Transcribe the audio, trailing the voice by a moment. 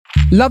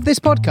Love this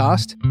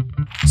podcast?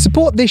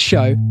 Support this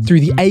show through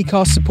the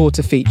Acast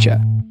supporter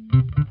feature.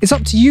 It's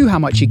up to you how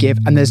much you give,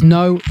 and there's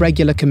no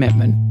regular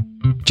commitment.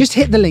 Just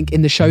hit the link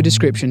in the show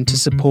description to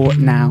support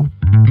now.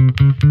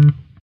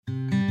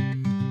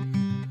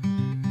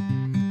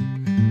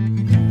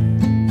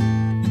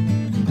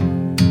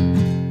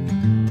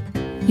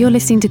 You're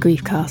listening to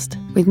Griefcast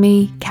with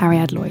me,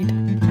 Carrie Lloyd.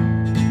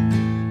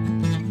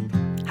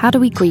 How do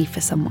we grieve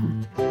for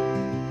someone?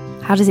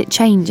 How does it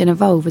change and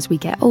evolve as we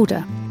get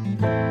older?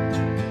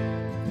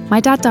 My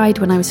dad died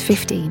when I was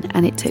 15,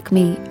 and it took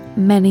me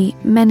many,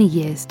 many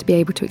years to be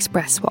able to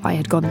express what I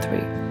had gone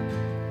through.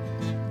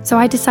 So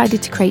I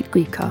decided to create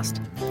Griefcast,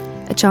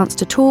 a chance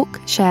to talk,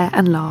 share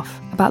and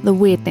laugh about the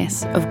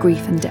weirdness of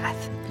grief and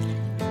death.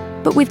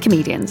 But with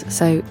comedians,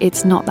 so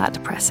it's not that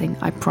depressing,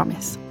 I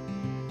promise.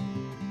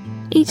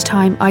 Each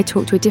time I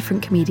talk to a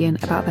different comedian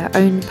about their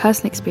own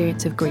personal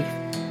experience of grief,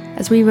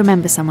 as we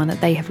remember someone that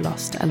they have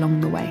lost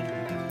along the way.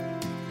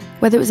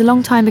 Whether it was a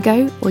long time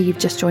ago or you've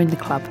just joined the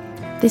club,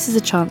 this is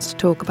a chance to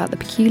talk about the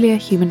peculiar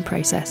human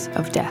process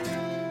of death.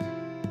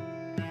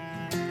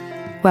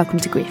 Welcome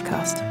to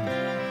Griefcast.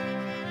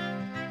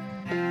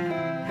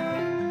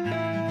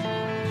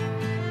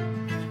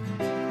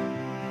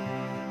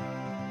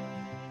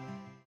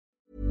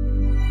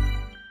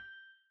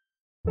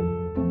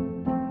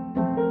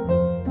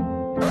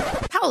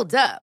 Hold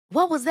up.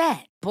 What was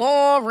that?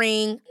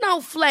 Boring. No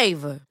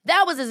flavor.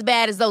 That was as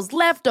bad as those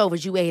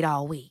leftovers you ate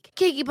all week.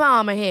 Keke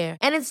Palmer here,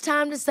 and it's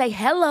time to say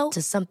hello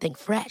to something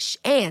fresh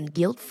and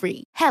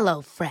guilt-free.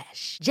 Hello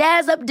Fresh.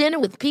 Jazz up dinner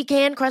with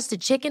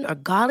pecan-crusted chicken or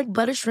garlic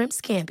butter shrimp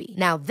scampi.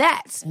 Now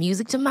that's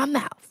music to my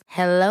mouth.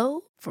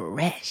 Hello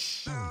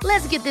Fresh.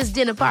 Let's get this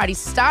dinner party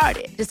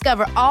started.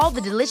 Discover all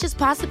the delicious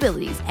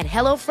possibilities at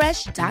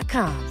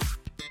HelloFresh.com.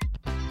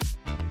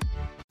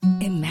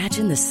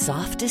 Imagine the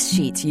softest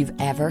sheets you've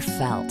ever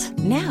felt.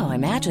 Now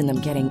imagine them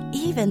getting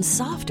even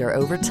softer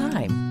over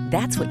time.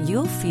 That's what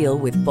you'll feel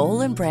with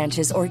Boll &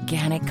 Branch's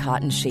organic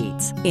cotton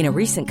sheets. In a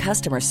recent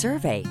customer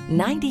survey,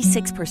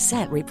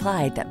 96%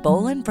 replied that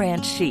Boll &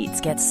 Branch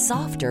sheets get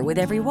softer with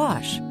every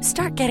wash.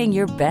 Start getting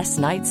your best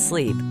night's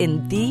sleep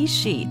in these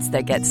sheets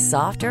that get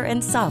softer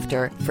and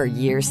softer for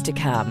years to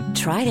come.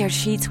 Try their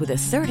sheets with a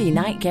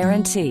 30-night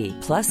guarantee.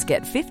 Plus,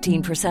 get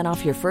 15%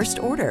 off your first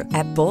order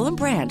at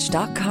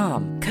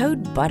bollandbranch.com.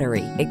 Code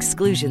BUTTERY.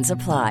 Exclusions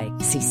apply.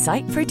 See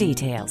site for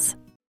details.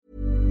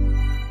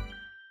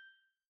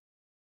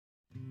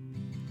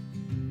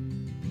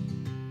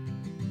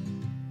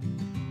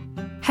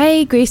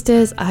 Hey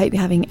Griefsters, I hope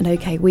you're having an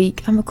okay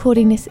week. I'm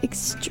recording this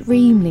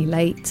extremely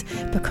late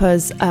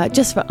because,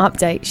 just for an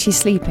update, she's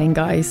sleeping,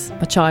 guys,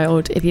 my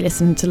child, if you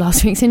listened to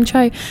last week's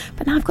intro.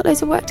 But now I've got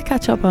loads of work to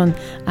catch up on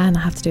and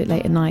I have to do it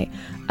late at night.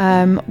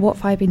 What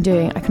have I been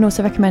doing? I can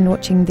also recommend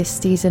watching this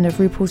season of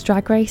RuPaul's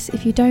Drag Race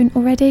if you don't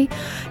already.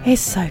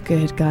 It's so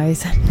good,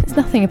 guys. It's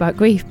nothing about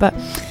grief, but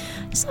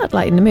it's not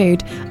like in the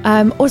mood.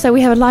 Also,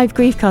 we have a live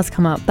Griefcast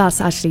come up. That's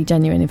actually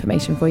genuine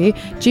information for you.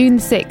 June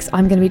 6th,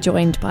 I'm going to be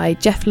joined by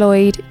Jeff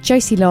Lloyd,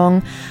 Josie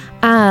Long,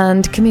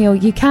 and Camille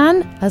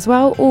Yucan as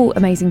well. All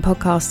amazing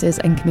podcasters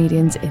and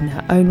comedians in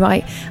their own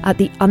right at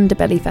the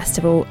Underbelly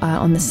Festival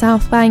on the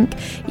South Bank.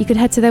 You can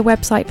head to their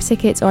website for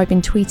tickets, or I've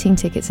been tweeting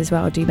tickets as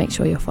well. Do make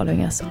sure you're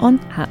following us on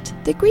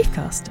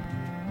 @thegriefcast.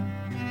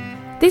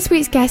 This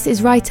week's guest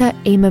is writer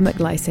Eimear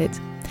McLysaght.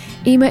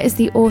 Eimear is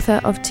the author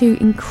of 2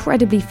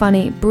 incredibly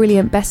funny,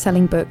 brilliant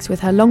best-selling books with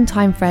her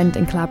longtime friend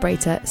and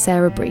collaborator,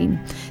 Sarah Breen.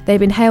 They've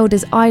been hailed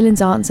as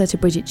Ireland's answer to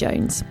Bridget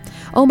Jones.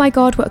 Oh My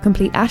God, What a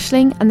Complete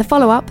Aisling and the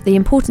follow-up, The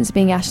Importance of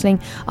Being Aisling,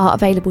 are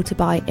available to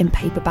buy in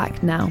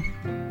paperback now.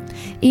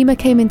 Eimear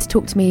came in to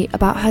talk to me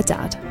about her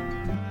dad.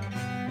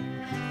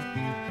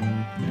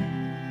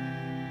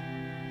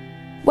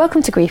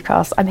 Welcome to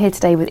Griefcast. I'm here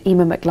today with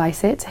Eimear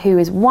McLysaght, who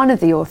is one of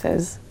the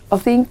authors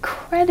of the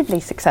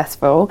incredibly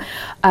successful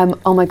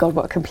Oh My God,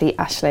 What a Complete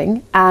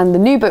Aisling, and the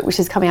new book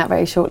which is coming out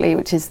very shortly,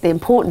 which is The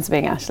Importance of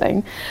Being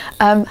Aisling.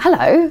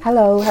 Hello.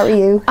 Hello, how are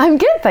you? I'm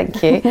good,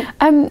 thank you.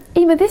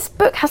 Eimear, this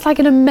book has like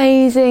an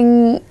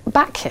amazing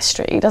back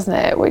history, doesn't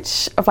it?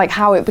 Which of like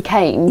how it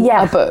became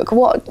a book.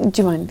 What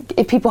do you mind,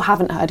 if people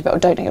haven't heard of it or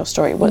don't know your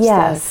story, what's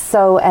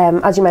So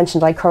as you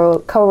mentioned, I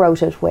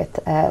co-wrote it with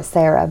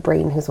Sarah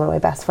Breen, who's one of my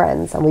best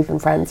friends, and we've been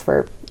friends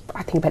for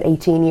I think about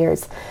 18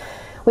 years.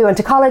 We went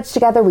to college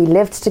together, we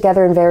lived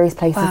together in various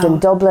places in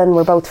Dublin.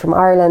 We're both from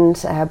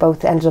Ireland,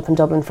 both ended up in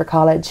Dublin for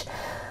college.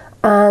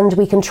 And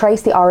we can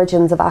trace the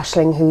origins of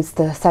Aisling, who's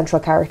the central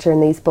character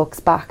in these books,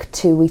 back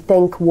to, we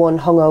think, one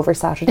hungover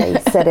Saturday,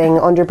 sitting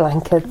under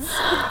blankets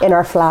in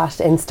our flat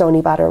in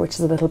Stoneybatter, which is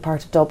a little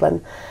part of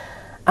Dublin.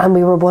 And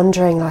we were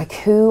wondering, like,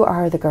 who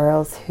are the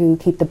girls who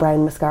keep the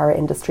brown mascara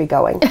industry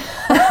going?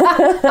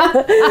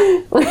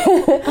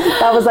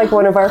 That was like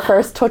one of our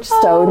first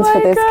touchstones for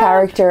this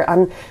character.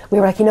 And we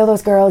were like, you know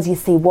those girls you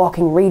see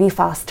walking really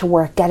fast to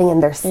work, getting in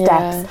their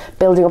steps,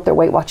 building up their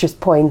Weight Watchers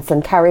points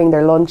and carrying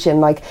their lunch in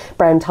like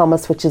Brown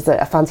Thomas, which is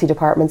a fancy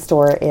department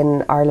store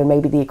in Ireland,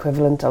 maybe the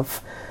equivalent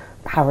of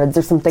Harrods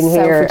or something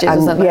here, Selfridges or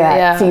and something,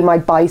 yeah. so you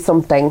might buy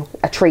something,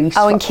 a treat,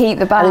 and keep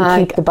the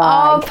bag,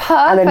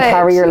 and then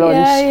carry your lunch,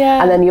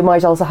 and then you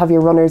might also have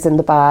your runners in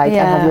the bag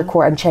and have your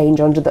court and change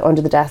under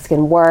the desk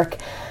in work.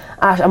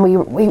 And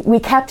we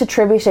kept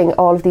attributing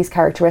all of these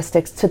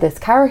characteristics to this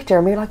character,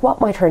 and we were like, what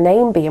might her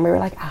name be? And we were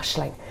like,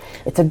 Aisling.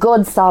 It's a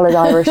good, solid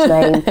Irish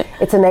name.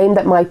 It's a name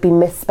that might be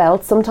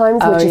misspelt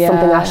sometimes, which is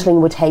something Aisling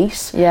would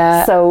hate.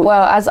 Yeah. So,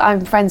 well, as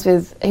I'm friends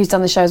with who's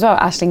done the show as well,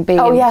 Aisling Bea.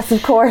 Oh yes,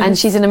 of course. And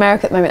she's in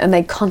America at the moment, and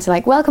they constantly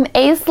like, welcome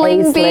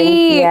Aisling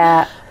Bea.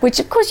 Yeah. Which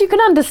of course you can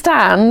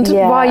understand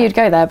why you'd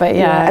go there, but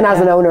And as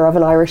an owner of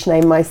an Irish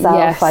name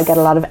myself, I get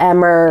a lot of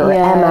Emma or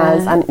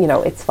Emmas, and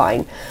it's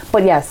fine.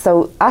 But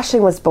so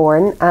Aisling was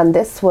born, and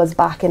this was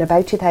back in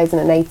about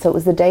 2008, so it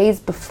was the days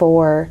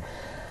before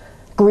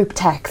group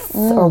texts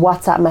or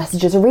WhatsApp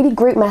messages, or really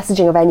group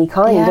messaging of any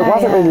kind. It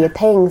wasn't really a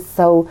thing.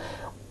 So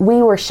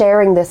we were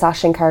sharing this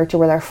Aisling character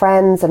with our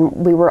friends, and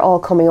we were all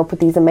coming up with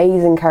these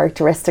amazing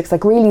characteristics,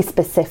 like really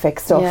specific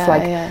stuff.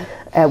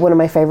 One of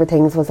my favourite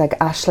things was like,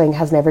 Aisling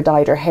has never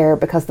dyed her hair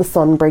because the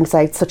sun brings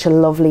out such a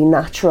lovely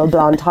natural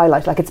blonde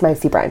highlight, like it's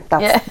mousy brown.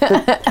 That's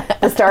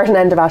the start and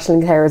end of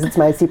Aisling's hair is it's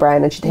mousy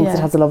brown, and she thinks it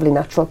has a lovely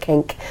natural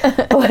kink.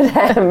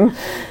 But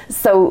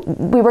so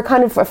we were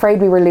kind of afraid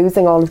we were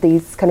losing all of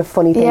these kind of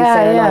funny things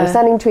Sarah and I were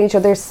sending to each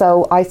other,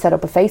 so I set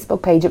up a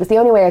Facebook page. It was the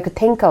only way I could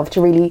think of to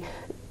really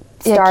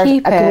start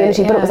a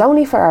community, but it was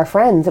only for our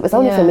friends. It was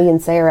only for me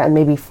and Sarah and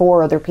maybe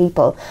 4 other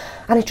people,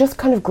 and it just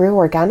kind of grew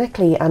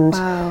organically,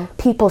 and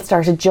people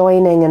started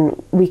joining,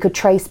 and we could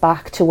trace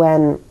back to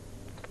when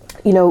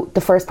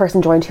the first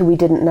person joined who we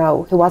didn't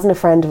know, who wasn't a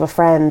friend of a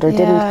friend or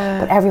didn't,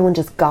 but everyone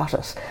just got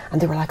it, and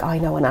they were like, I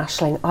know an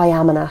Aisling, I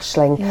am an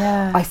Aisling,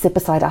 I sit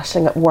beside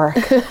Aisling at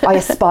work, I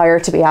aspire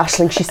to be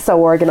Aisling, she's so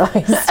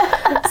organised.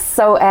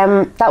 So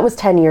that was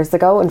 10 years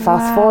ago, and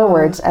fast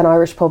forward, an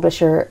Irish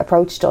publisher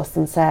approached us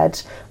and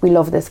said, we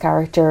love this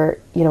character,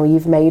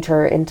 you've made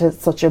her into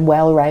such a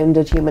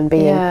well-rounded human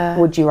being,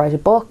 would you write a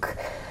book?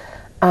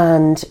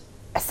 And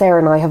Sarah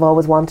and I have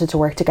always wanted to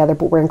work together,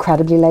 but we're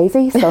incredibly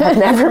lazy, so I've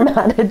never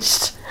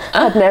managed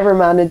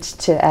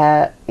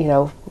to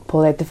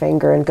pull out the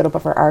finger and get up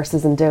off our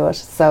arses and do it.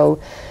 So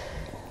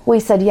we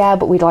said,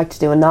 but we'd like to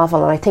do a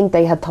novel, and I think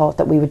they had thought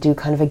that we would do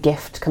kind of a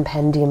gift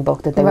compendium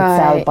book that they would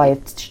sell by a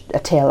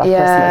till at Christmas,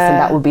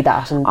 and that would be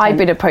that. And I'd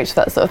been approached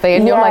for that sort of thing,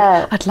 and you're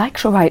like, I'd like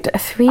to write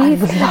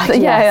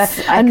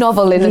a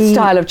novel in the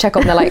style of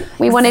Chekhov. And they're like,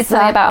 we wanted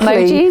something about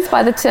emojis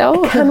by the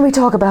till. Can we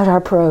talk about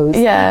our prose?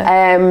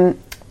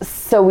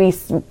 So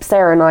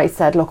Sarah and I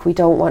said, look, if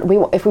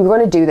we were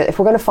going to do that, if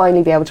we're going to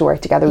finally be able to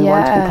work together, we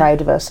want to be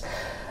proud of it.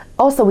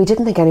 Also, we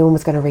didn't think anyone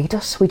was going to read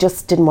it. We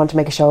just didn't want to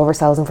make a show of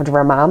ourselves in front of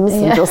our mums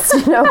and just,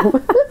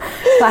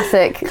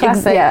 Classic.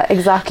 Yeah,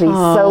 exactly.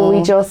 Aww. So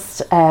we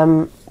just,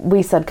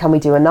 we said, can we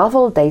do a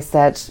novel? They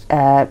said,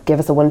 give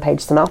us a 1-page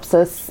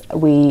synopsis.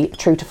 We,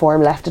 true to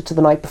form, left it to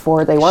the night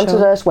before they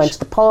wanted it, went to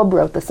the pub,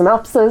 wrote the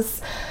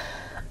synopsis.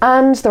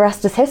 And the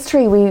rest is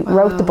history. We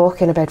wrote the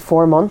book in about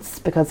 4 months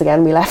because,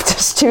 again, we left it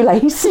too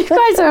late. You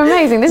guys are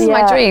amazing. This is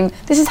my dream.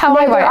 This is how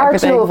I write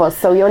everything. There are 2 of us,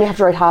 so you only have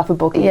to write half a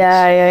book each.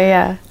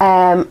 Yeah.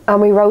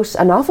 And we wrote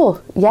a novel,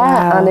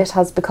 and it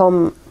has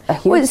become a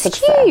huge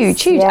success.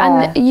 It's huge.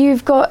 And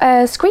you've got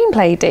a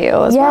screenplay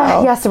deal as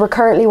well. Yeah, so we're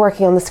currently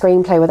working on the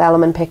screenplay with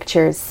Element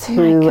Pictures,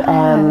 who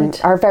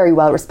are very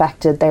well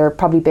respected. Their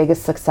probably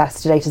biggest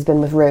success to date has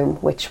been with Room,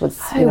 which was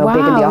big in the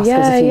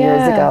Oscars a few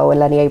years ago, and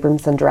Lenny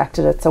Abramson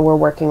directed it. So we're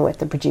working with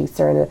the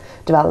producer and a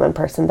development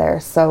person there.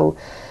 So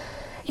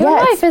your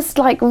life has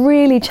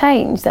really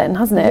changed then,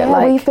 hasn't it?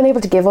 Yeah, we've been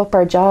able to give up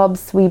our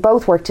jobs. We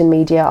both worked in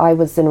media. I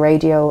was in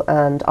radio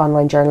and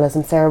online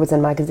journalism. Sarah was in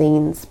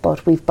magazines,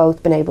 but we've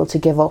both been able to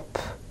give up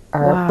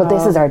our... But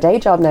this is our day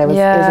job now, is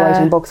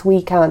writing books.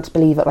 We can't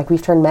believe it.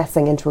 We've turned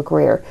messing into a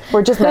career.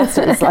 We're just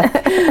messers.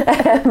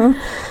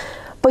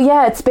 But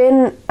yeah, it's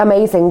been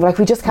amazing.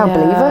 We just can't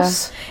believe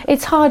it.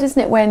 It's hard,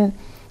 isn't it, when...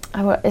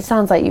 It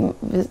sounds like you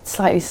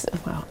slightly,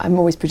 I'm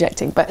always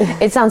projecting, but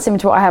it sounds similar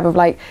to what I have of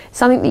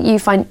something that you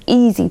find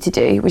easy to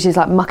do, which is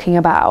mucking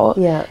about.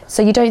 Yeah.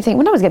 So you don't think,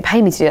 well, no one's going to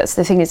pay me to do that. That's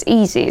the thing that's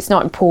easy. It's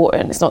not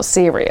important. It's not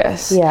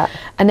serious. Yeah.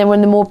 And then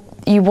when the more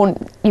you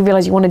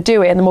realise you want to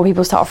do it, and the more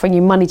people start offering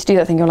you money to do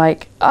that thing, you're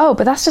like, oh,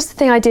 but that's just the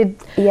thing I did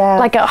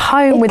at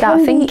home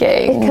without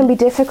thinking. It can be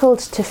difficult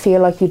to feel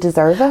like you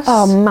deserve it.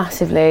 Oh,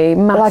 massively.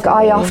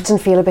 I often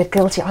feel a bit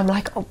guilty. I'm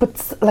like, oh,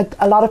 but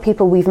a lot of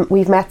people,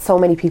 we've met so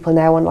many people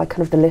now on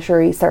kind of the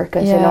literary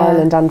circuit in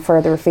Ireland and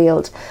further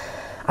afield.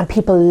 And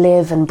people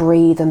live and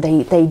breathe, and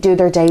they do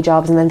their day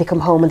jobs, and then they come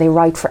home and they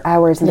write for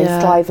hours, and they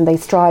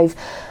strive.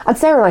 And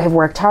Sarah and I have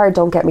worked hard,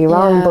 don't get me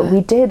wrong, but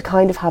we did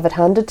kind of have it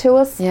handed to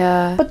us.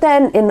 Yeah. But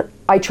then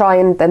I try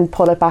and then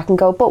pull it back and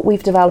go, but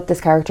we've developed this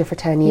character for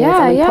 10 years,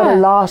 and we put a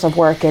lot of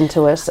work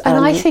into it.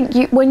 And I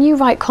think when you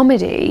write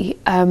comedy,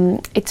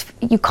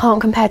 you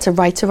can't compare to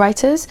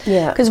writers.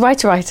 Yeah. Because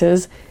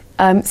writers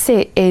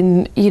sit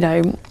in,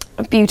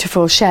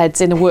 beautiful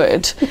sheds in the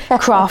wood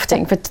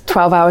crafting for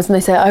 12 hours, and they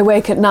say I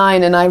wake at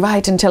 9 and I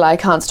write until I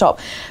can't stop.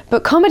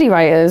 But comedy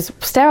writers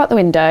stare out the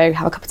window,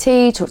 have a cup of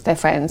tea, talk to their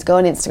friends, go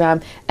on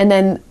Instagram, and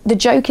then the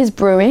joke is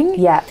brewing.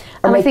 Yeah.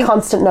 Or and make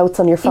constant notes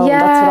on your phone.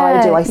 That's what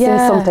I do. I see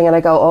something and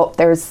I go, oh,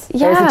 there's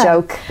a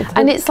joke.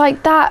 And it's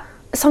like that.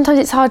 Sometimes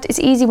it's hard, it's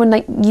easy when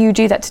like you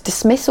do that to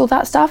dismiss all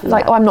that stuff.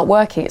 Like, oh, I'm not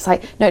working. It's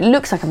like, no, it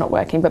looks like I'm not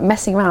working, but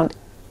messing around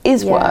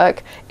is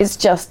work. It's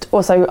just,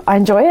 also, I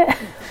enjoy it.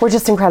 We're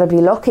just incredibly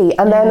lucky.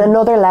 And then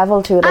another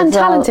level to it and as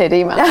well. talented,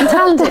 Emma. And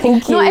talented.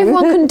 Thank you. Not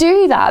everyone can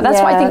do that. That's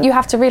what I think you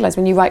have to realise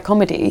when you write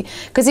comedy.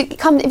 Because if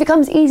it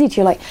comes easy to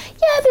you, like,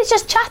 yeah, but it's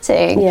just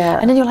chatting. Yeah.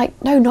 And then you're like,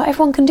 no, not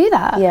everyone can do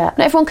that. Yeah. Not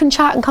everyone can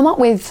chat and come up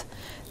with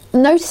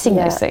noticing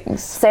those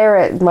things.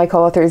 Sarah, my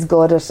co-author, is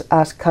good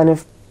at kind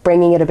of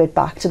bringing it a bit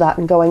back to that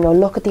and going, no,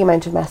 look at the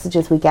amount of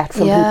messages we get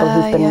from people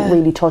who've been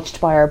really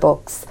touched by our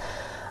books.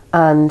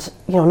 And,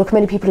 you know, look how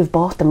many people who've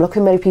bought them. Look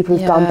how many people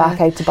who've gone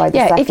back out to buy the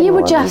second one. Yeah, if you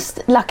were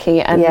just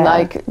lucky and,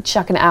 like,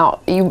 chucking it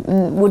out, you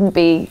wouldn't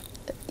be,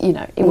 you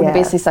know, it wouldn't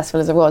be as successful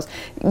as it was.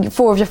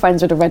 4 of your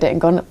friends would have read it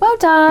and gone, well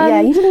done.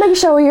 Yeah, you didn't make a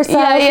show of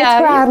yourself. It's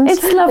grand.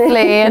 It's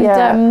lovely.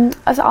 And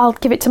I'll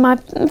give it to my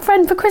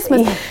friend for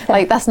Christmas.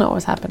 Like, that's not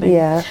what's happening.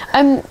 Yeah.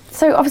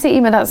 So, obviously,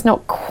 Emma, that's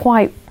not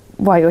quite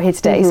why you're here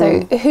today.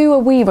 So who are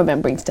we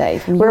remembering today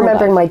from We're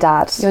remembering life? my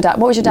dad. Your dad.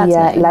 What was your dad's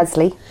name?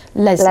 Leslie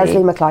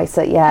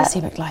McLysa,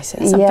 Leslie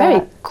McLysa. It's a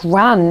very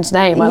grand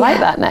name. I like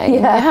that name.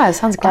 Yeah, it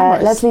sounds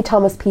glamorous. Leslie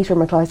Thomas Peter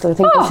McLysa, I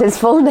think is his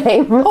full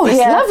name. Oh, it's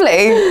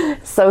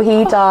lovely. So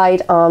he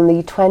died on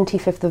the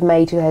 25th of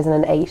May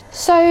 2008.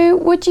 So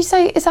would you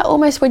say, is that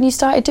almost when you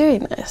started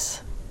doing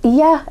this?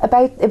 Yeah,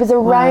 it was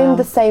around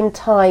the same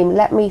time.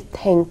 Let me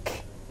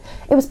think.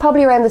 It was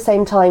probably around the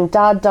same time.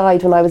 Dad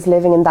died when I was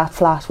living in that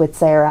flat with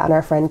Sarah and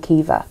our friend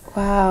Kiva.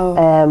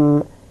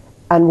 Wow.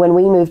 And when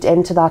we moved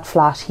into that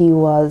flat, he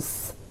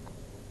was,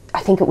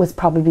 I think it was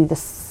probably the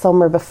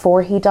summer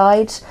before he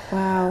died.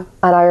 Wow.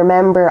 And I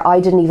remember I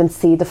didn't even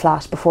see the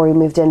flat before we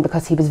moved in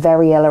because he was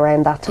very ill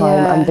around that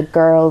time. And the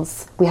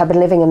girls, we had been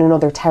living in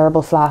another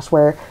terrible flat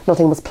where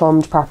nothing was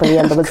plumbed properly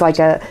and there was like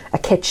a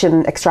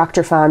kitchen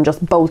extractor fan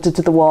just bolted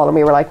to the wall, and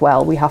we were like,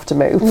 well, we have to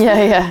move.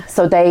 Yeah.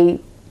 So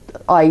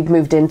I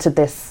moved into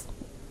this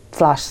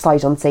flat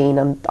sight unseen,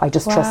 and I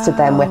just trusted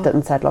them with it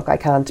and said, look, I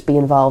can't be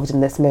involved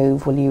in this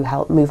move, will you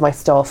help move my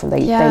stuff? And they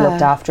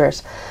looked after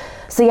it.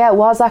 So yeah, it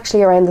was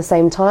actually around the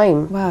same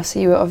time. Wow, so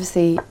you were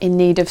obviously in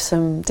need of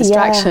some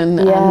distraction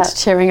and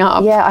cheering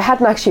up. Yeah, I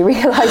hadn't actually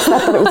realised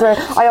that, but it was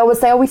around, I always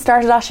say, we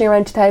started actually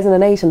around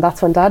 2008, and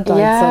that's when Dad died.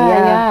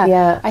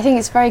 Yeah. I think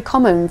it's very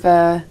common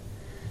for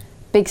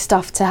big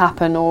stuff to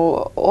happen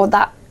or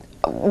that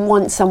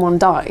once someone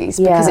dies,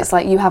 because it's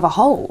like you have a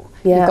hole.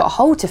 You've got a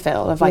hole to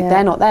fill of like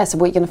they're not there, so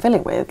what are you going to fill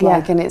it with?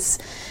 Like, and it's,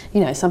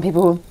 you know, some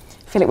people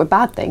fill it with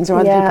bad things, or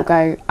other people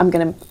go, I'm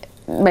going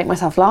to make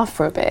myself laugh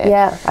for a bit.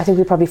 Yeah, I think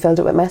we probably filled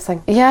it with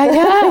messing. Yeah.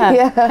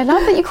 I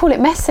love that you call it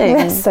messing.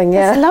 Messing,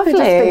 yeah. It's lovely.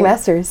 Just big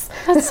messers.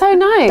 That's so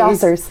nice.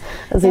 Dossers,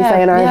 as we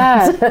say in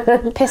Ireland.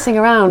 Pissing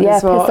around. Yeah,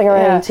 pissing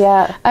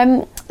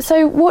around,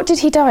 So what did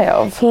he die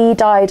of? He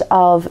died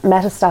of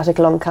metastatic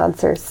lung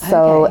cancer.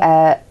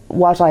 So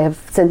what I have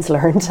since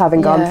learned,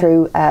 having gone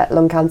through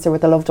lung cancer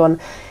with a loved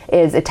one,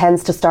 is it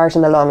tends to start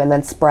in the lung and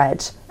then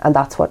spread, and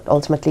that's what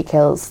ultimately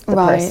kills the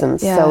person.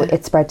 So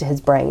it spread to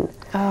his brain.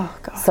 Oh,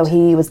 God. So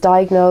he was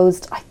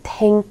diagnosed, I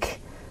think,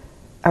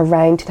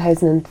 around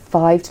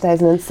 2005,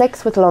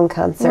 2006 with lung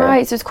cancer.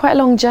 Right, so it's quite a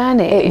long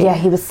journey.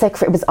 He was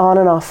sick. It was on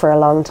and off for a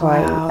long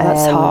time. Wow,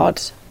 that's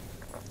hard.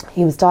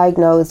 He was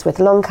diagnosed with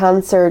lung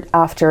cancer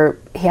after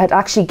he had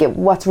actually,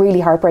 what's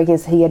really heartbreaking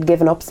is he had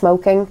given up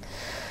smoking.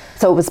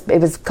 So it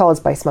was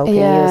caused by smoking,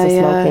 years of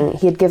smoking.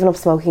 He had given up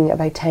smoking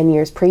about 10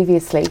 years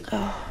previously.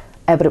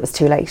 But it was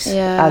too late,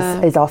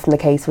 as is often the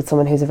case with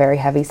someone who's a very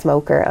heavy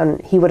smoker.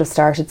 And he would have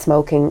started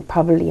smoking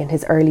probably in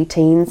his early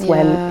teens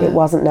when it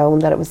wasn't known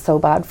that it was so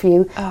bad for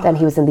you. Then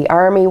he was in the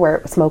army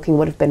where smoking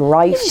would have been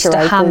right. They used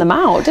to hand them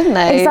out, didn't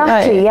they?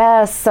 Exactly,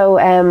 yeah. So,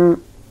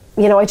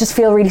 you know, I just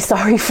feel really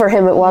sorry for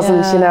him. It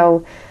wasn't, you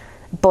know...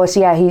 But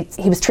yeah,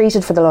 he was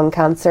treated for the lung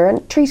cancer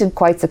and treated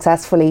quite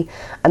successfully.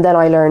 And then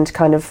I learned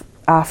kind of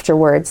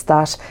afterwards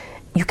that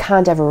you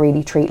can't ever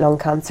really treat lung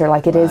cancer.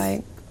 Like it is,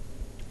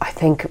 I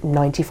think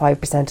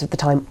 95% of the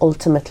time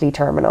ultimately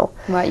terminal.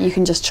 Right, you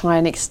can just try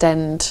and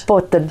extend.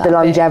 But the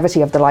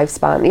longevity of the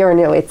lifespan, you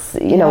know, it's,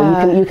 you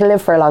know, you can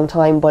live for a long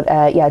time, but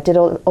it did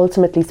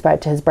ultimately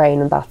spread to his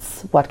brain, and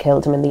that's what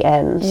killed him in the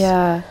end.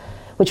 Yeah.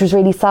 Which was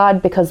really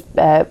sad because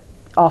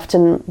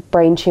often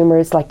brain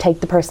tumours like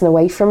take the person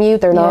away from you.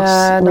 They're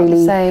not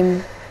really the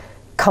same.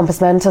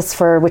 Compos mentis,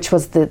 which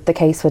was the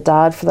case with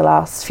Dad for the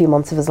last few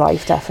months of his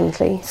life,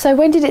 definitely. So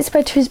when did it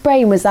spread to his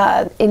brain? Was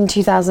that in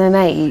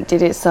 2008?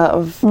 Did it sort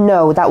of...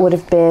 No, that would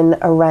have been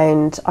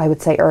around, I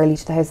would say, early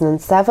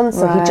 2007.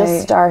 So he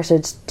just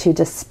started to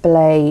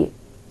display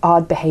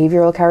odd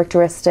behavioural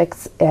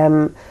characteristics.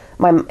 Him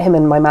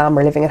and my mum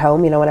were living at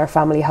home, you know, in our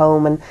family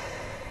home, and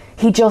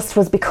he just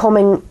was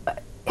becoming...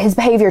 His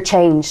behaviour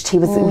changed. He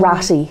was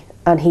ratty.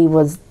 and he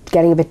was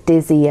getting a bit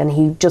dizzy and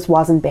he just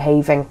wasn't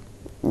behaving.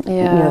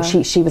 Yeah. You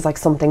know, she was like,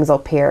 something's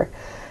up here.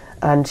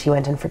 And he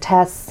went in for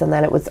tests, and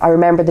then I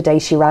remember the day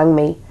she rang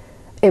me.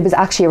 It was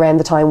actually around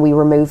the time we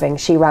were moving.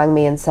 She rang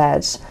me and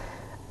said,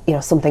 you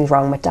know, something's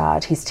wrong with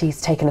Dad. He's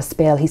taken a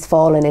spill. He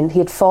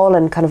had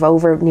fallen kind of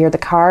over near the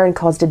car and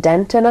caused a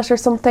dent in it or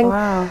something.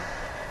 Wow.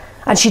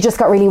 And she just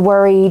got really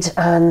worried,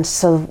 and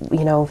so,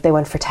 you know, they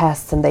went for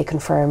tests and they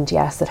confirmed,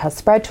 yes, it has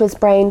spread to his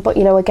brain. But,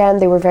 you know, again,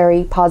 they were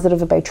very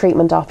positive about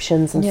treatment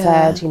options and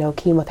said, you know,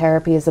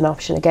 chemotherapy is an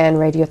option again,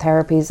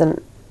 radiotherapy is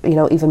you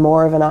know, even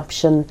more of an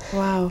option.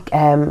 Wow.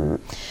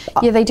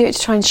 They do it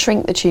to try and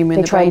shrink the tumour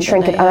in the brain. They try and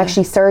shrink it, and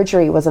actually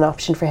surgery was an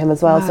option for him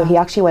as well. Wow. So he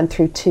actually went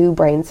through 2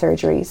 brain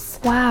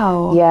surgeries.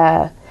 Wow.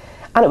 Yeah.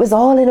 And it was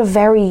all in a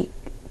very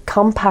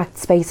compact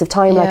space of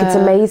time. Like, it's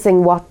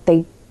amazing what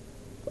they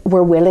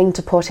were willing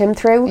to put him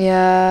through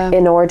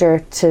in order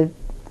to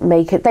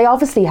make it. They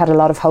obviously had a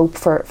lot of hope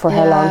for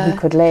how long he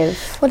could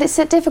live. Well, it's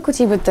a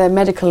difficulty with the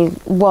medical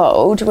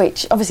world,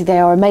 which obviously they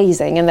are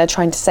amazing and they're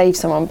trying to save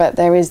someone, but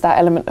there is that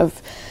element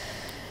of,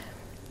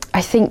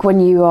 I think when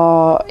you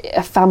are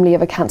a family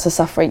of a cancer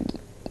sufferer,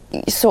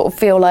 you sort of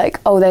feel like,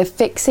 oh, they're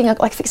fixing a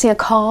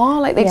car,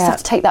 like they just have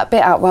to take that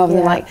bit out rather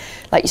than like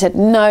you said,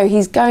 no,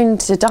 he's going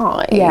to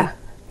die. Yeah.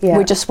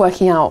 We're just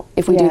working out,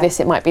 if we do this,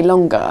 it might be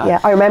longer. Yeah,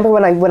 I remember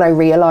when I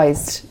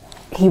realised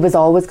he was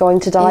always going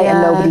to die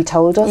and nobody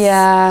told us.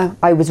 Yeah.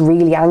 I was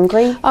really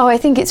angry. Oh, I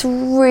think it's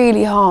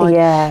really hard.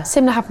 Yeah.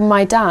 Similar happened with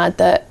my dad,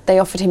 that they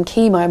offered him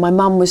chemo. My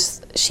mum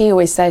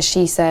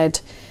she said,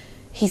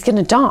 he's going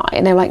to die.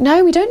 And they were like,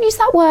 no, we don't use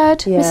that word,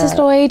 Mrs.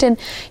 Lloyd. And,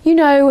 you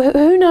know,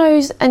 who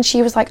knows? And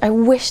she was like, I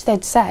wish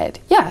they'd said,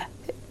 yeah,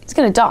 he's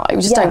going to die.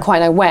 We just don't quite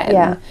know when.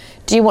 Yeah.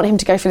 Do you want him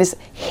to go through this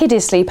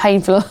hideously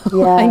painful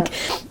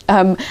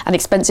and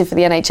expensive for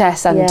the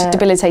NHS and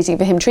debilitating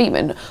for him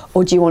treatment?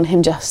 Or do you want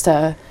him just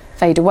to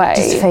fade away?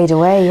 Just fade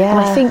away, yeah. And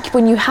I think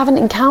when you haven't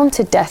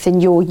encountered death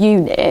in your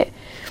unit,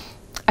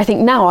 I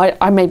think now,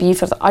 I maybe you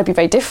feel that I'd be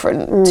very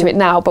different to it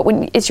now, but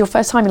when it's your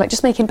first time, you're like,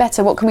 just make him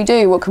better. What can we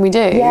do? What can we do?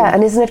 Yeah,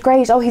 and isn't it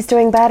great? Oh, he's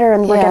doing better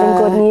and we're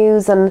getting good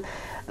news. And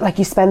like,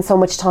 you spend so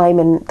much time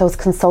in those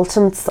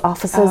consultants'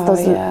 offices,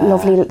 those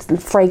lovely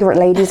fragrant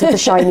ladies with the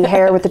shiny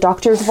hair with the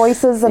doctors'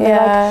 voices, and they're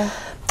like,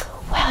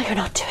 well, you're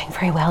not doing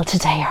very well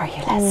today, are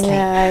you, Leslie?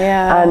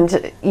 Yeah.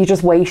 And you're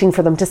just waiting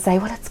for them to say,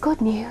 well, it's good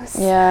news.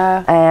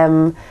 Yeah.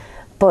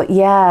 But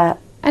yeah.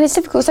 And it's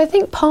difficult. So I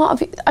think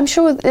I'm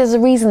sure there's a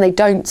reason they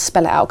don't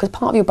spell it out, because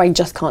part of your brain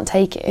just can't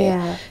take it.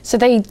 Yeah. So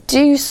they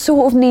do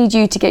sort of need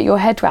you to get your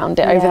head around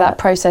it over that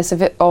process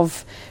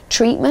of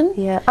treatment.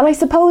 Yeah. And I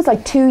suppose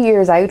like 2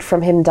 years out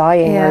from him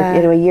dying, or,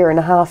 you know, a year and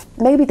a half,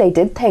 maybe they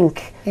did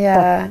think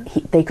that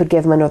they could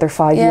give him another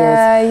 5 years.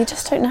 Yeah, you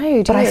just don't know, do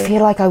you? But I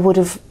feel like I would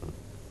have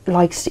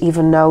liked to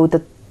even know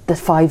that the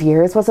 5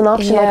 years was an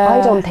option. Like,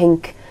 I don't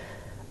think,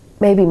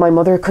 maybe my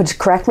mother could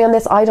correct me on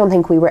this, I don't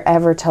think we were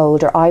ever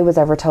told, or I was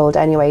ever told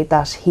anyway,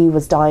 that he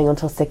was dying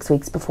until 6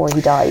 weeks before he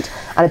died.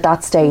 And at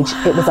that stage,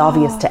 it was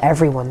obvious to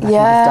everyone that he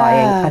was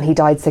dying, and he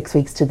died 6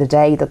 weeks to the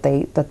day that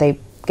they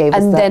gave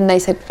us. And then they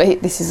said,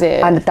 this is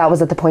it. And that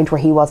was at the point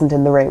where he wasn't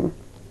in the room.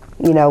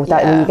 You know,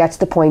 that when you get to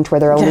the point where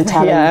they're only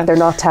telling, they're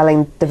not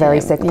telling the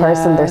very sick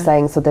person, they're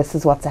saying, so this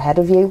is what's ahead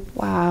of you.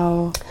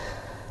 Wow.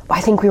 I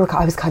think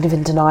I was kind of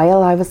in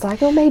denial. I was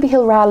like, oh, maybe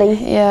he'll rally.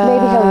 Yeah.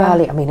 Maybe he'll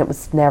rally. I mean, it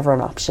was never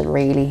an option,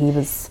 really.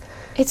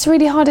 It's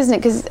really hard, isn't it?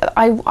 Because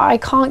I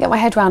can't get my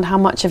head around how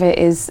much of it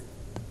is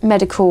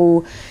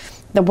medical,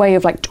 the way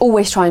of like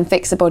always try and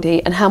fix the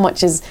body, and how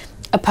much is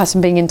a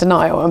person being in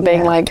denial and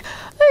being like,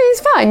 oh,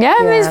 he's fine,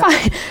 he's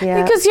fine.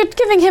 Because you're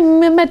giving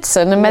him a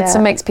medicine, and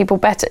medicine makes people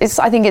better.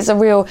 I think it's I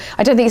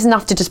don't think it's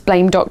enough to just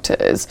blame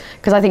doctors,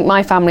 because I think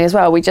my family as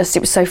well, it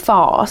was so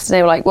fast.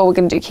 They were like, well, we're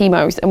going to do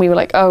chemo. And we were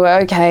like, oh,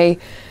 okay,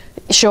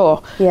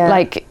 sure. Yeah.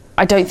 Like,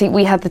 I don't think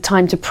we had the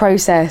time to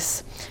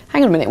process,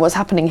 hang on a minute, what's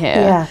happening here?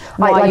 Yeah.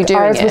 Why are you doing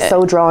ours was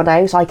so drawn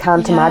out. I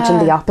can't imagine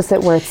the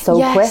opposite, where it's so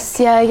quick.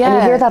 Yeah. And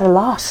you hear that a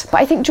lot.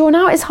 But I think drawn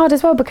out is hard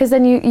as well, because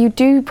then you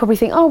do probably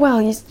think, oh, well,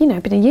 he's been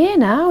a year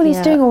now and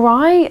he's doing all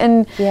right.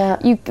 And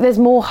there's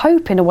more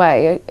hope in a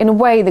way. In a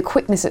way, the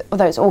quickness,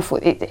 although it's awful,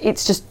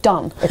 it's just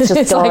done. It's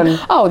just done. Like,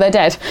 oh, they're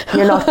dead.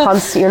 You're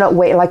not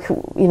waiting. Like,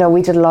 you know,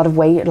 we did a lot of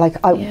wait. Like,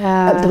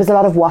 there was a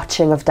lot of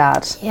watching of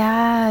Dad.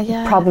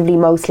 Yeah. Probably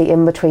mostly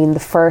in between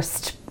the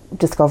first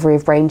discovery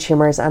of brain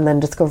tumours and then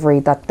discovery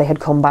that they had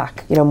come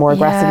back, you know, more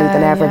aggressively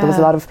than ever. There was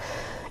a lot of,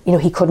 you know,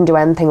 he couldn't do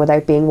anything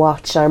without being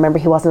watched. I remember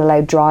he wasn't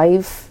allowed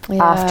drive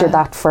after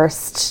that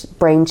first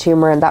brain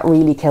tumour, and that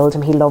really killed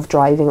him. He loved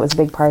driving. It was a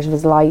big part of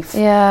his life.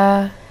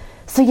 Yeah.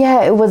 So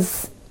yeah, it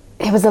was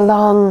a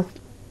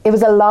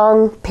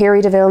long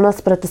period of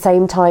illness, but at the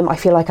same time I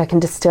feel like I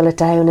can distill it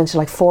down into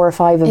like 4 or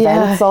 5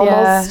 events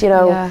almost, you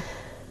know. Yeah.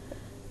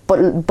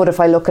 But if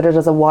I look at it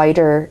as a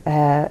wider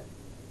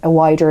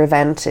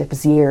event, it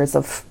was years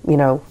of, you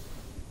know,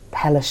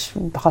 hellish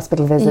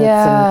hospital visits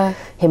and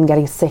him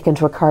getting sick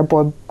into a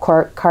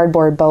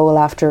cardboard bowl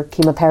after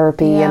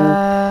chemotherapy.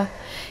 And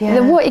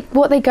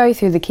What they go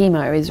through the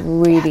chemo is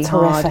really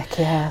hard. Horrific,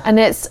 yeah. And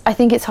I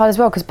think it's hard as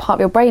well because part of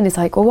your brain is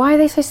like, well, why are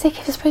they so sick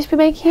if they're supposed to be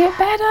making it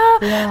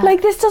better? Yeah.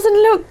 Like, this doesn't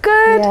look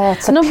good. Yeah,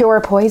 it's like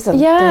pure poison.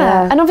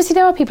 Yeah. And obviously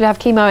there are people who have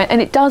chemo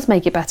and it does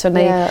make it better. And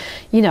they,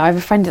 you know, I have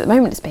a friend at the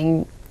moment that's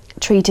being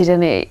treated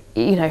and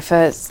he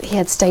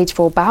had stage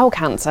 4 bowel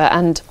cancer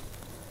and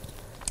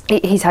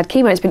he's had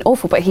chemo. It's been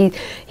awful, but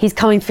he's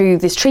coming through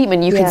this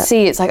treatment. You can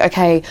see it's like,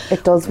 okay,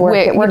 it does work.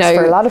 It works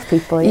for a lot of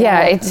people.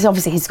 Yeah, it's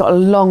obviously he's got a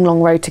long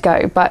road to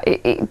go, but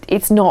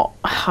it's not.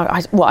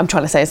 What I'm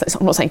trying to say is that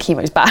I'm not saying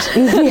chemo is bad.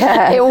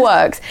 Yeah, it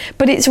works,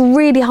 but it's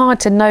really hard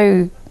to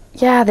know.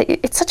 Yeah, that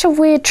it's such a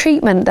weird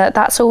treatment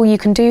that's all you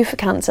can do for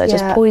cancer.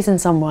 Just poison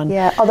someone.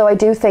 Yeah, although I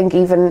do think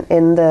even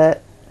in the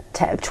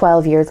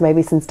 12 years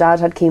maybe since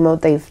Dad had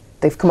chemo,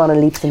 they've come on in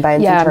leaps and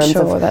bounds in terms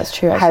of that's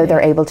true, how they're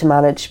able to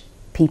manage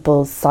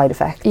people's side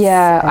effects.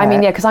 Yeah, I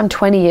mean, because I'm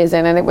 20 years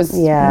in and it was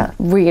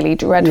really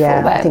dreadful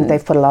then. I think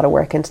they've put a lot of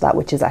work into that,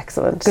 which is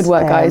excellent. Good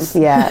work, guys.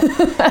 Yeah.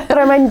 But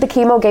I mean, the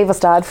chemo gave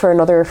us Dad for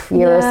another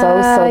year or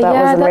so that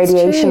was in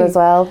radiation true. As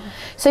well.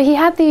 So he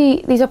had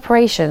these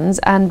operations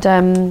and...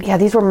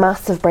 these were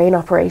massive brain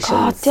operations.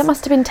 God, that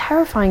must have been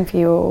terrifying for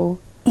you all.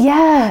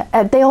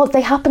 Yeah,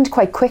 they happened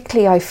quite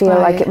quickly. I feel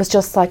like it was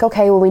just like,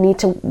 okay, well, we need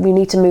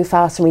to move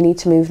fast and we need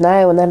to move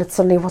now, and then it's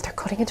suddenly, well, they're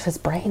cutting into his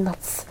brain.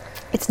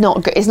 It's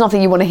not good. It's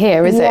nothing you want to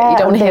hear, is it? You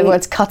don't want to hear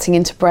words cutting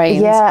into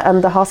brains. Yeah,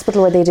 and the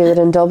hospital where they do it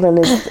in Dublin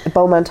is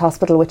Beaumont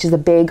Hospital, which is a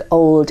big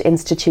old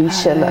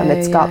institution, and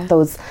it's got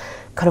those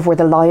kind of where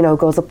the lino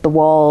goes up the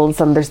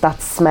walls, and there's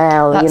that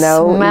smell, that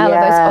smell of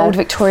those old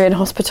Victorian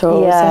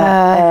hospitals.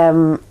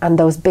 Yeah, and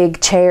those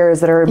big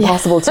chairs that are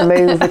impossible to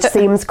move, which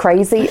seems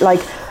crazy.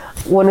 Like,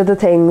 one of the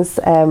things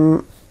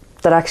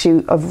that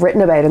actually I've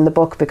written about in the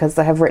book, because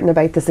I have written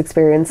about this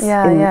experience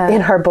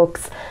in our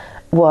books,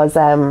 was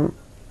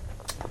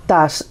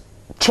that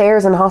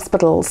chairs in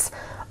hospitals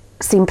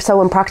seem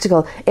so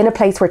impractical in a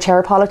place where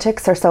chair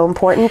politics are so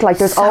important. Like,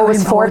 there's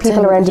always 4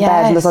 people around the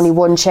bed and there's only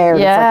one chair.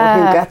 And it's like,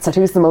 well, who gets it?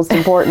 Who's the most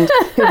important?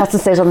 Who has to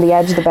sit on the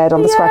edge of the bed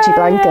on the scratchy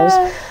blanket?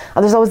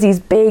 And there's always these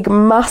big,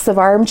 massive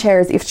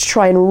armchairs you have to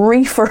try and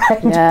reef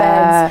around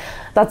beds.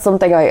 That's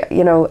something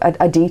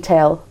a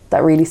detail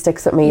that really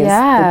sticks with me is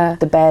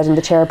the bed and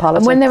the chair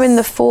politics. And when they're in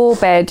the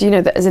 4-bed,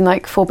 as in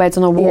like 4 beds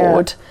on a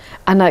ward,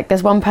 and like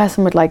there's one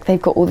person with like,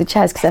 they've got all the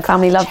chairs because their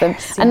family love them,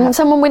 and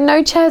someone with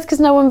no chairs because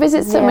no one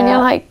visits them, and you're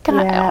like,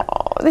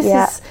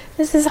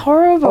 this is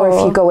horrible. Or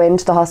if you go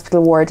into the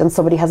hospital ward and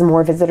somebody has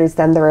more visitors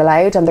than they're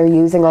allowed and they're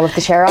using all of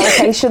the chair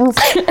allocations,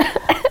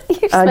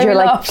 and you're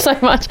like so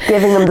much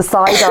giving them the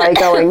side eye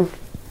going,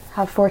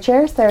 have 4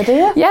 chairs there, do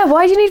you? Yeah,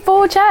 why do you need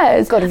 4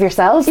 chairs? Good of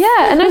yourselves.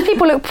 Yeah, and those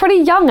people look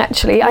pretty young,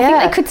 actually. I think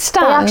they could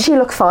stand. They actually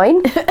look fine.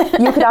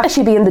 You could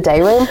actually be in the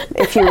day room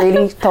if you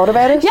really thought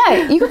about it.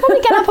 Yeah, you could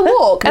probably get up and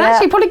walk, and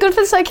actually probably good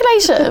for the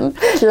circulation.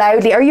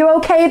 Loudly, are you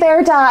okay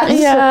there, Dad?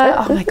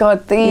 Yeah. Oh my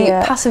God,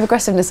 the passive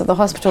aggressiveness of the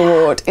hospital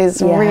ward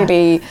is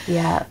really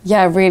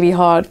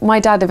hard. My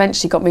dad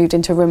eventually got moved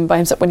into a room by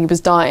himself when he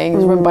was dying. He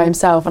was a room by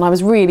himself, and I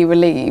was really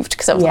relieved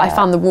because I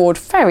found the ward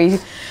very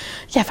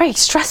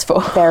stressful.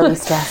 Very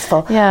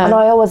stressful. Yeah. And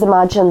I always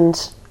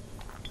imagined,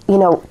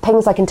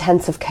 things like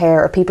intensive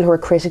care or people who are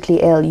critically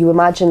ill. You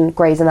imagine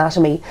Grey's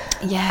Anatomy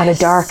and a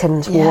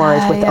darkened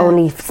ward with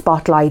only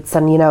spotlights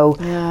and,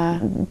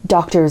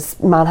 doctors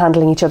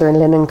manhandling each other in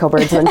linen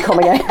cupboards and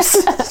coming out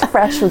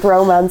fresh with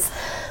romance.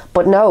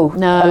 But no,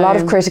 a lot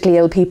of critically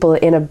ill people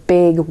in a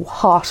big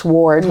hot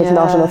ward with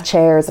not enough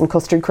chairs and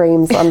custard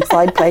creams on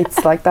side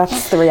plates. Like,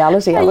 that's the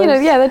reality of it.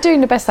 They're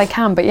doing the best they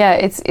can, but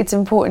it's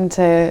important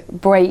to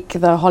break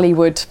the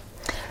Hollywood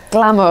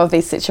glamour of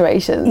these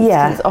situations.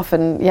 Yeah, it's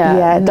often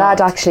Dad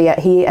actually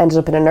he ended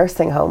up in a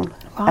nursing home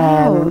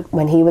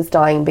when he was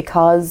dying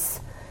because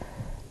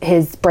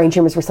his brain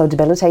tumours were so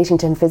debilitating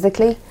to him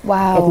physically.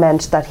 Wow. It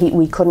meant that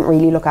we couldn't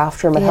really look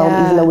after him at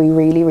home, even though we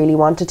really, really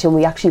wanted to. And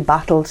we actually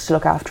battled to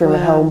look after him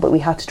at home, but we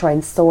had to try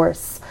and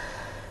source,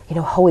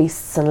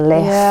 hoists and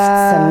lifts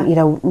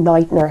and,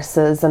 night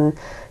nurses. And,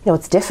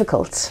 it's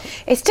difficult.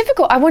 It's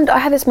difficult. I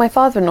had this with my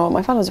father-in-law.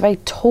 My father was a very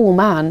tall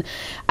man.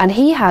 And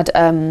he had,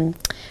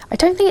 I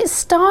don't think it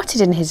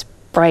started in his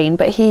brain,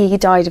 but he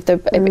died of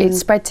it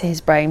spread to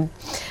his brain.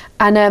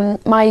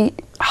 And my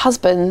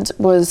husband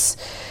was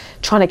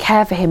trying to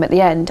care for him at the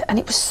end, and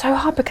it was so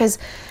hard because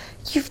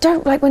you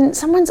don't when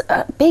someone's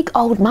a big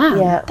old man,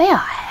 they are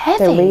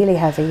heavy. They're really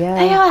heavy,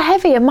 They are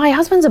heavy, and my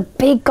husband's a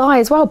big guy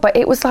as well, but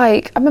it was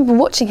like, I remember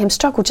watching him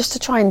struggle just to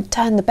try and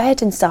turn the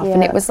bed and stuff,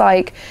 and it was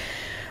like,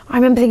 I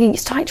remember thinking,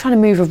 it's like trying to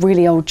move a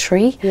really old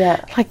tree.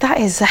 Yeah. Like, that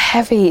is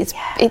heavy,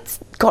 it's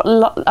got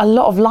a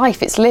lot of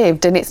life it's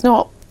lived, and it's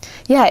not,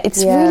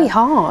 it's really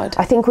hard.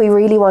 I think we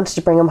really wanted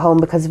to bring him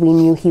home because we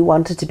knew he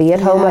wanted to be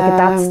at home. Like, at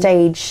that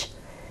stage,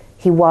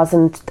 he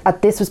wasn't,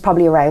 this was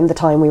probably around the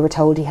time we were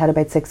told he had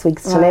about 6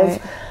 weeks to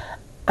live.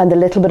 And the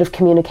little bit of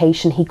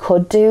communication he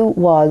could do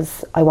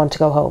was, I want to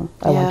go home.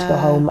 I want to go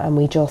home. And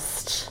we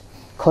just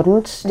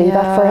couldn't do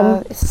that for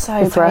him. It's so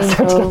painful. I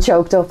started to get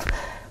choked up.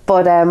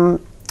 But, and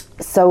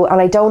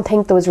I don't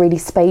think there was really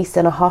space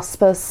in a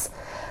hospice.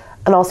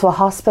 And also a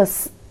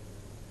hospice,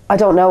 I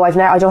don't know, I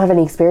don't have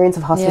any experience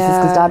of hospices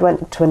because Dad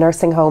went to a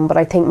nursing home, but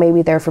I think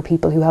maybe they're for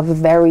people who have a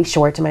very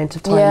short amount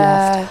of time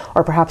left,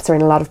 or perhaps are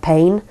in a lot of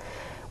pain.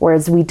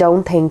 Whereas we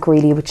don't think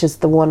really, which is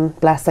the one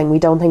blessing, we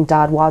don't think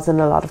Dad was in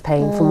a lot of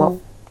pain from what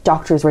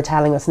doctors were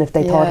telling us, and if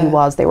they thought he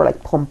was, they were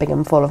like pumping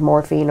him full of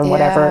morphine and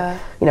whatever,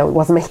 you know, it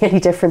wasn't making any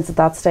difference at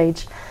that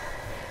stage.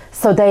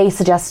 So they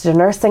suggested a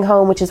nursing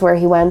home, which is where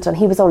he went, and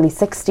he was only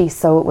 60,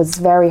 so it was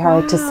very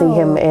hard to see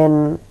him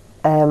in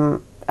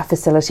a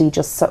facility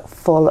just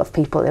full of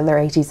people in their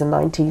 80s and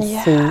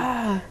 90s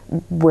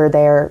who were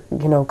there,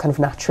 you know, kind of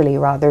naturally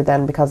rather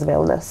than because of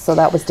illness. So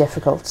that was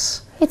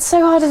difficult. It's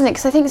so hard, isn't it?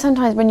 Because I think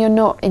sometimes when you're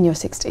not in your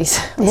 60s,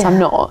 which I'm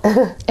not,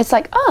 it's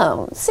like,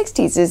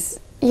 60s is,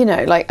 you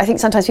know, like, I think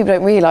sometimes people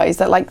don't realise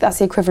that, like, that's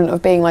the equivalent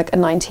of being, like, a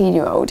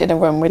 19-year-old in a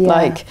room with,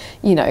 like,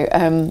 you know,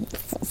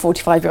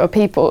 45-year-old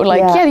people.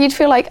 Like, you'd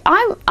feel like,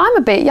 I'm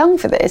a bit young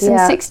for this. And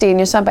 60 and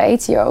you're some about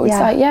 80-year-old. It's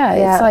like,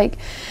 it's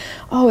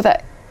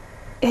like,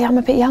 I'm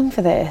a bit young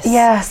for this.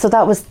 Yeah, so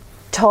that was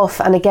tough.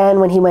 And again,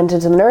 when he went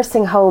into the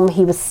nursing home,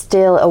 he was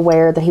still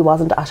aware that he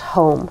wasn't at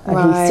home.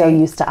 And he still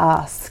used to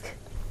ask,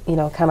 you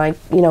know, can I,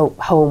 you know,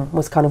 home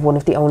was kind of one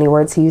of the only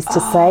words he used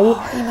to say.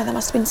 You know, that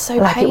must have been so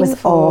like, painful. It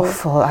was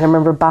awful. I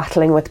remember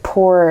battling with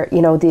poor,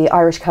 you know, the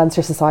Irish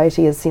Cancer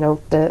Society is, you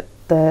know, the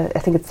I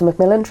think it's the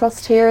Macmillan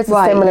Trust here. It's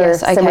a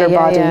similar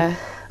body.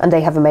 And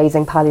they have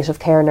amazing palliative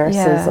care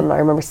nurses. And I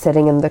remember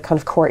sitting in the kind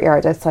of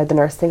courtyard outside the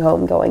nursing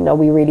home going, no,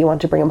 we really want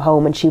to bring him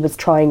home. And she was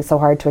trying so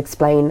hard to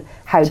explain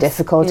how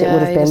difficult it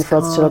would have been for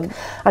us to look.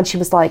 And she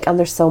was like, and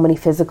there's so many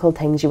physical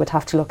things you would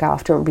have to look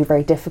after. It would be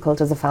very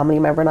difficult as a family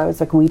member. And I was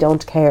like, we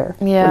don't care.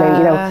 Yeah.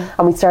 You know,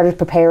 and we started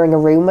preparing a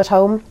room at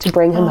home to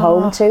bring him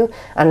home to.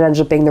 And it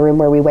ended up being the room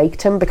where we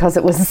waked him because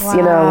it was,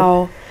 you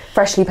know,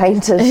 freshly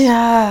painted.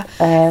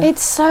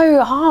 It's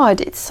so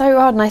hard.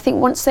 And I think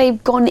once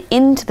they've gone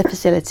into the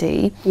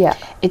facility,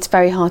 it's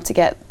very hard to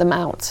get them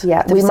out.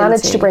 We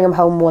managed to bring him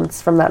home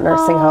once from that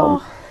nursing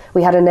home.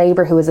 We had a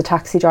neighbour who was a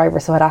taxi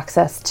driver, so had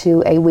access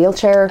to a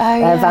wheelchair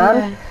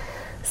van.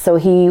 So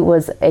he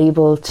was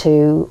able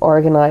to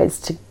organise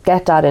to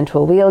get Dad into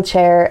a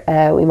wheelchair.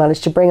 We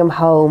managed to bring him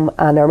home,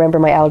 and I remember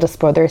my eldest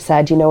brother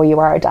said, you know where you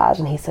are, Dad?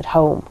 And he said,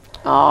 home.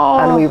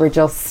 And we were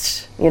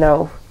just, you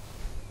know,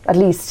 at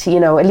least he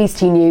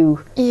knew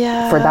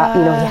for that,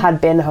 you know, he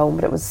had been home,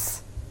 but it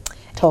was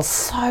tough. It's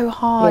so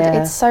hard.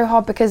 It's so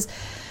hard because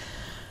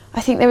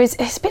I think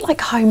it's a bit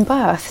like home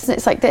birth, isn't it?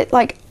 It's like that,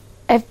 like,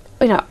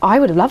 you know, I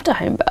would have loved a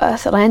home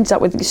birth, and I ended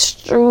up with an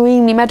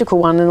extremely medical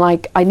one, and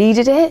like I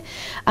needed it.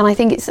 And I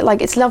think it's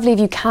like, it's lovely if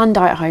you can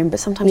die at home,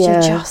 but sometimes you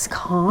just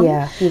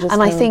can't. You just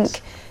and can't. I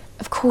think,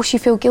 of course, you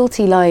feel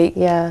guilty, like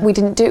we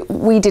didn't do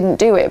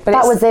it. But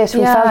that was it.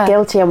 We felt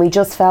guilty, and we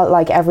just felt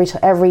like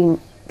every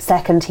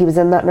second he was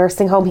in that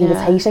nursing home, he was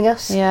hating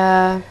it.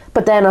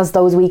 But then as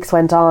those weeks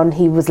went on,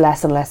 he was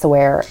less and less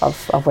aware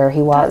of where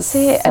he was. That's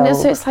it. So. And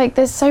also it's like,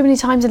 there's so many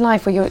times in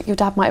life where your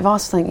dad might have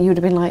asked for something, you would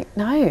have been like,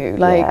 no,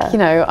 like, you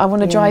know, I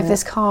want to drive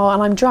this car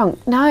and I'm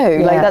drunk. No,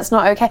 like, that's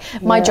not okay.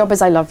 My job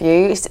is I love you,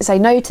 is to say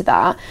no to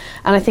that.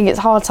 And I think it's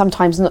hard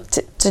sometimes not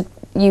to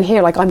you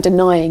hear like I'm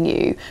denying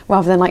you,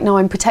 rather than like, no,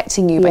 I'm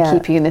protecting you by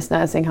keeping you in this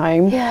nursing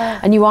home.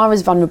 And you are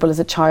as vulnerable as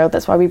a child.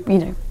 That's why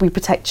we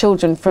protect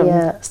children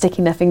from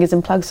sticking their fingers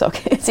in plug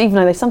sockets, even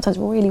though they sometimes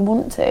really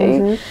want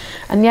to.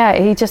 And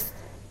he just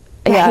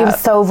he was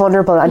so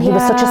vulnerable, and he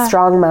was such a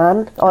strong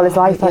man all his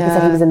life. Like I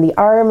said, he was in the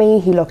army,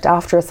 he looked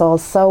after us all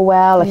so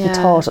well, like he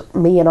taught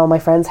me and all my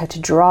friends how to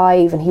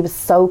drive, and he was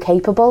so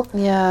capable.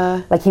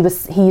 Like he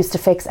used to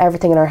fix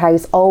everything in our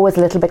house, always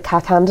a little bit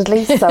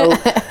cack-handedly, so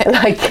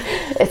like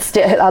it's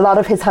still, a lot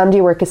of his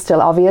handiwork is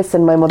still obvious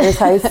in my mother's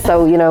house.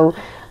 So, you know,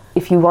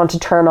 if you want to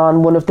turn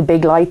on one of the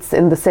big lights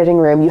in the sitting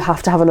room, you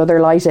have to have another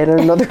light in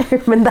another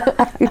room in the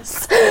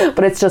house.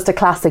 But it's just a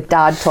classic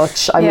dad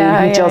touch. I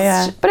mean, he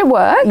just... But it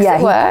works. Yeah,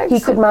 it works. He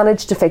could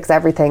manage to fix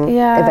everything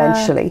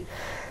eventually.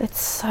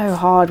 It's so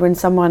hard when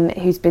someone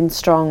who's been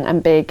strong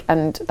and big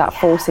and that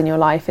force in your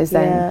life is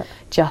then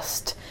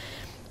just...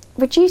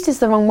 Reduced is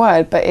the wrong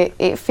word, but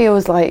it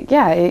feels like,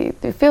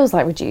 it feels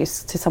like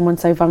reduced to someone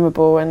so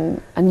vulnerable,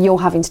 and you're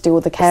having to do all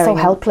the caring. So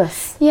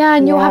helpless.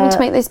 And you're having to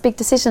make those big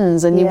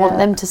decisions, and you want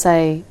them to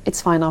say,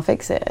 it's fine, I'll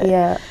fix it.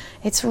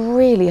 It's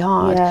really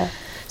hard.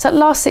 So that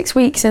last 6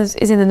 weeks is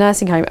in the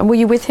nursing home, and were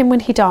you with him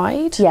when he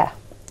died? Yeah.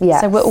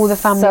 So were all the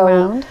family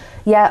around?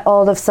 Yeah,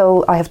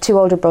 so I have 2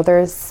 older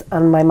brothers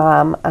and my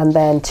mum, and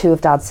then 2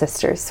 of Dad's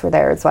sisters were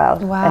there as well.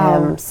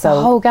 Wow, so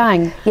the whole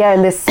gang. Yeah,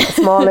 in this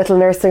small little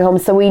nursing home.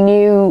 So we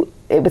knew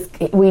it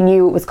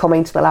was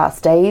coming to the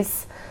last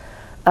days.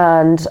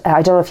 And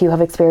I don't know if you have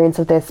experience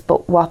of this,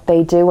 but what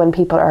they do when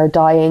people are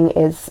dying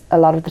is a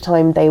lot of the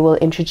time they will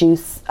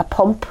introduce a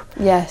pump.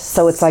 Yes.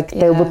 So it's like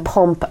they would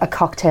pump a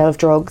cocktail of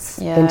drugs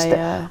into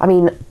the... I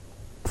mean,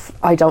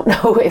 I don't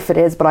know if it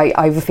is, but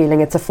I have a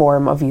feeling it's a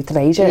form of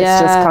euthanasia.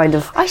 It's just kind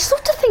of... I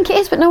sort of think it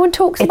is, but no one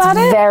talks about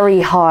it. It's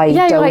very high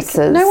doses.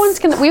 Like, no one's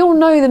going to... We all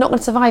know they're not going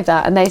to survive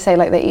that, and they say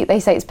like they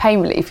say it's pain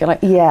relief. You're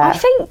like, I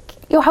think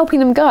you're helping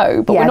them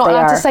go, but we're not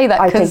allowed to say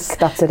that because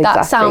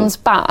that sounds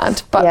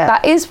bad. But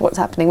that is what's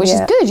happening, which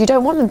is good. You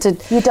don't want them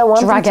to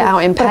drag it out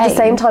in pain. But at the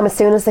same time, as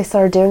soon as they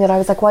started doing it, I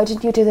was like, why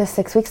didn't you do this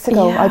 6 weeks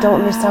ago? I don't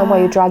understand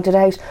why you dragged it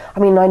out. I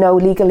mean, I know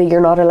legally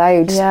you're not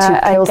allowed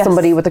to kill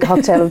somebody with a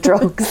cocktail of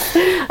drugs.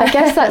 I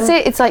guess that's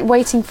it. It's like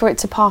waiting for it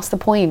to pass the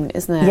point,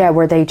 isn't it? Yeah,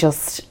 where they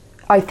just...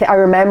 I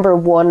remember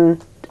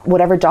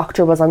whatever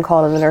doctor was on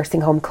call in the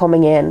nursing home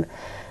coming in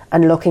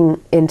and looking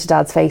into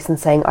Dad's face and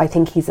saying, I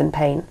think he's in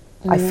pain.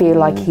 I feel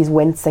like he's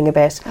wincing a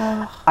bit.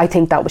 I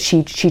think that was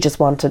she just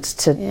wanted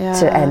to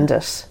end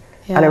it.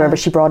 And I remember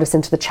she brought us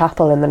into the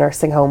chapel in the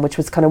nursing home, which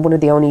was kind of one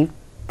of the only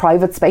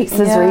private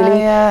spaces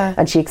really.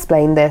 And she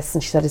explained this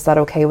and she said, is that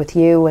okay with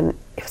you? And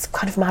it was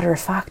kind of matter of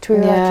fact. We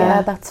were like,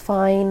 yeah, that's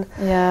fine.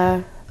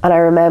 And I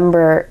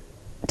remember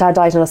Dad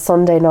died on a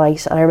Sunday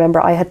night, and I remember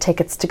I had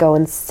tickets to go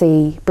and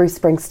see Bruce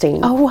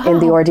Springsteen in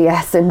the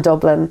RDS in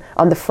Dublin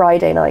on the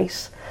Friday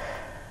night.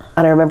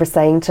 And I remember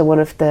saying to one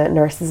of the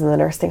nurses in the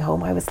nursing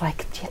home, I was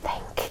like, do you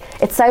think...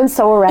 It sounds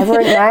so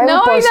irreverent now,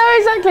 no, but I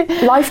know,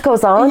 exactly. Life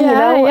goes on, you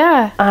know?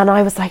 Yeah. And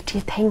I was like, do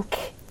you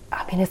think...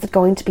 I mean, is it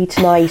going to be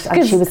tonight?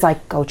 And she was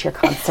like, go to your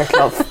concert,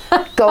 love.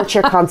 Go to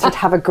your concert,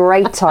 have a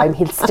great time.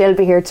 He'll still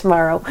be here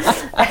tomorrow.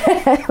 So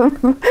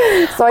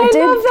I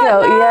did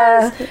go.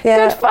 Yeah.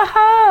 Good for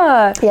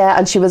her. Yeah,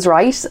 and she was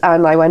right.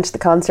 And I went to the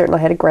concert and I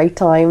had a great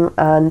time.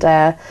 And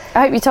I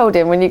hope you told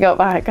him when you got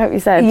back. I hope you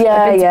said,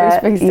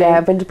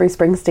 I've been to Bruce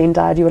Springsteen,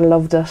 Dad. You would have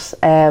loved it.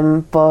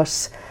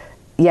 But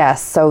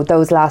yes, so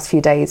those last few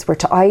days were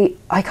I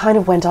kind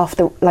of went off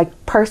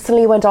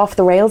personally went off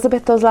the rails a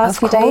bit those last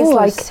few days.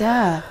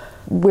 Like,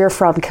 we're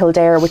from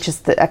Kildare, which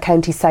is a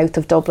county south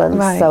of Dublin.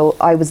 Right. So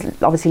I was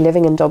obviously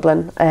living in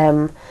Dublin.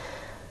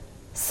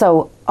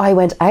 So I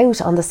went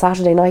out on the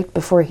Saturday night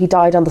before he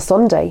died on the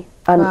Sunday.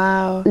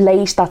 And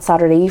late that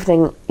Saturday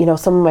evening, you know,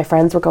 some of my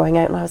friends were going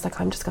out and I was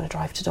like, I'm just going to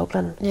drive to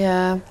Dublin.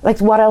 Yeah.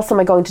 Like, what else am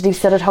I going to do?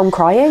 Sit at home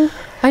crying?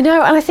 I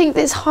know, and I think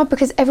it's hard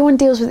because everyone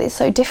deals with it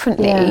so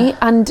differently. Yeah.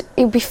 And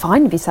it would be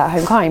fine if you sat at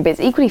home crying, but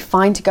it's equally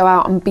fine to go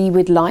out and be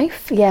with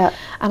life. Yeah.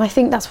 And I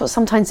think that's what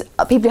sometimes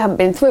people who haven't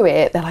been through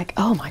it, they're like,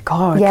 oh my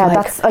God. Yeah, like,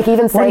 that's like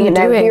even saying it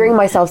now, hearing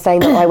myself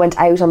saying that I went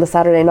out on the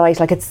Saturday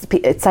night, like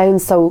it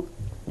sounds so,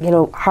 you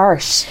know,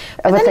 harsh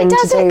of a thing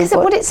to do. Because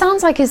what it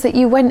sounds like is that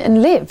you went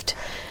and lived.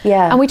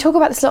 Yeah. And we talk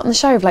about this a lot on the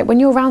show, of like when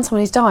you're around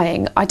someone who's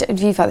dying, I don't know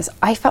if you felt this,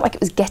 I felt like it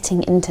was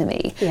getting into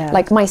me. Yeah.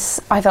 Like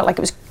I felt like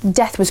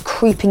death was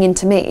creeping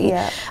into me.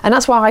 Yeah. And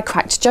that's why I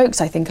cracked jokes,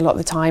 I think, a lot of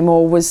the time,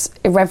 or was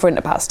irreverent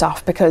about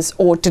stuff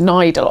or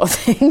denied a lot of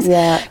things.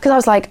 Yeah. Because I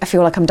was like, I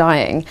feel like I'm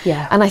dying.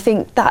 Yeah. And I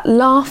think that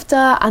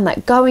laughter and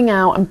that going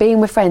out and being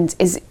with friends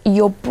is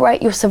your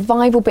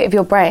survival bit of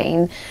your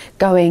brain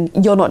going,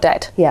 you're not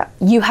dead. Yeah.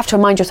 You have to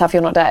remind yourself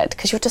you're not dead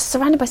because you're just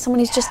surrounded by someone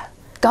who's just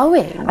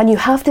going. And you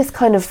have this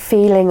kind of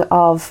feeling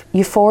of,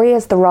 euphoria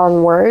is the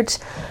wrong word,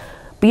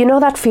 but you know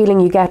that feeling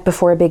you get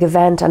before a big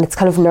event and it's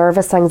kind of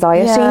nervous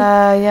anxiety?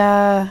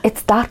 Yeah.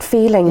 It's that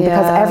feeling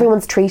because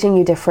everyone's treating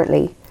you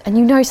differently. And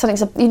you know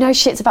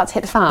shit's about to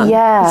hit the fan.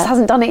 Yeah. This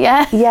hasn't done it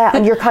yet. Yeah,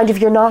 and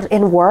you're not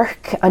in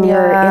work and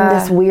you're in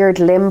this weird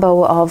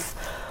limbo of,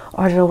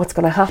 I don't know what's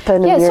going to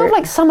happen. Yeah, it's sort of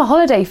like summer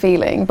holiday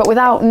feeling, but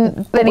without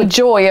any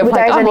joy of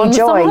like, I'm on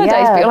summer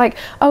holidays. But you're like,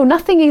 oh,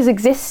 nothing is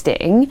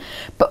existing,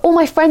 but all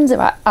my friends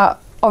are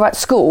at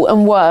school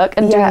and work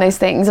and doing those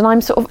things, and I'm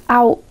sort of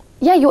out.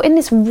 Yeah, you're in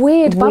this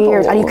weird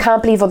bubble. And you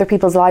can't believe other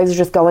people's lives are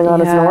just going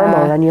on as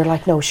normal, and you're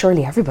like, no,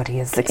 surely everybody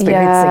is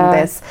experiencing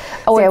this.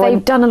 Or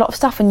they've done a lot of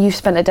stuff and you've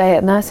spent a day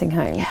at a nursing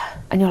home. Yeah.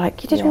 And you're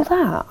like, you did all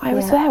that? I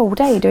was there all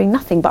day doing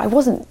nothing, but I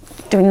wasn't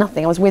doing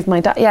nothing. I was with my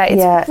dad. Yeah,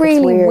 it's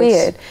really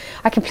weird.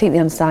 I completely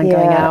understand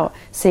going out,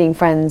 seeing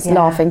friends,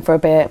 laughing for a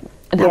bit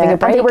and having a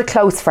break. And they were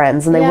close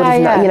friends and they would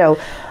have, you know,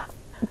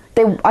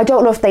 I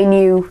don't know if they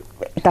knew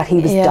that he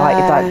was dying,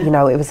 that, you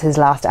know, it was his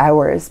last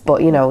hours,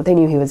 but, you know, they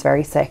knew he was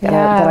very sick. And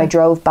then I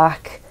drove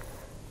back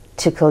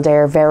to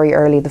Kildare very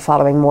early the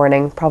following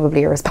morning,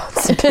 probably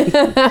irresponsibly,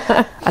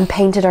 and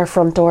painted our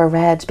front door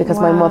red because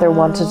my mother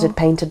wanted it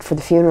painted for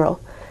the funeral.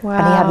 Wow.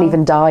 And he hadn't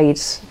even died,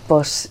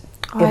 but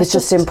it was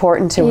just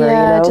important to her, you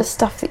know. Just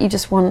stuff that you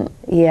just want.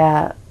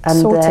 Yeah, and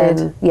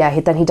sorted.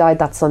 Then he died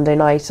that Sunday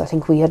night. I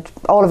think we had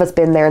all of us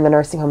been there in the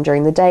nursing home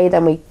during the day.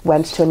 Then we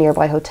went to a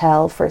nearby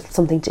hotel for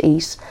something to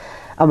eat,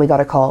 and we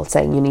got a call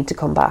saying you need to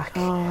come back.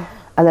 Oh.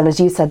 And then, as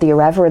you said, the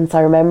irreverence.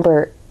 I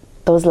remember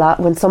those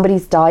when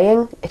somebody's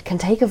dying, it can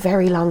take a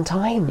very long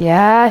time.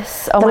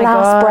 Yes. Oh my God.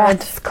 The last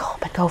breaths come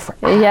and go for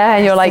hours. Yeah,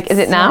 and you're like, is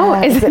it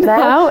now? Is it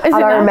now? And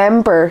I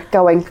remember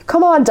going,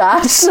 come on,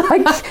 Dad,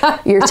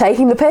 like, you're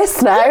taking the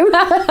piss now.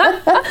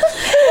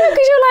 Because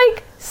you're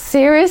like,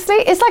 seriously?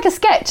 It's like a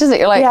sketch, isn't it?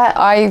 You're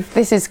like,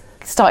 this is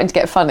starting to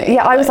get funny.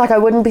 Yeah, I was like, I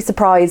wouldn't be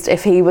surprised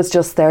if he was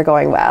just there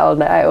going, well,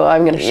 now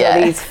I'm going to show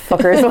these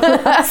fuckers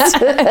one last.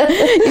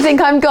 You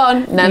think I'm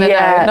gone? No,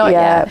 not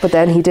yet. But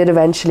then he did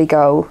eventually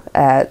go,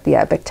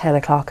 about 10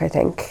 o'clock, I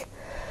think.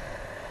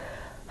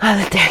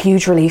 And a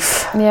huge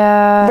relief.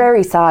 Yeah.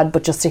 Very sad,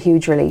 but just a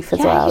huge relief as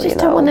well. You just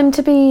don't want them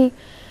to be...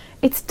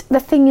 The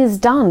thing is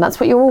done. That's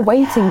what you're all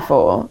waiting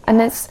for. And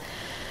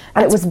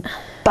And it was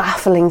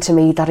baffling to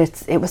me that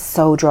it was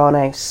so drawn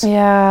out.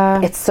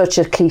 Yeah. It's such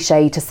a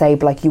cliche to say,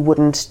 but like, you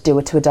wouldn't do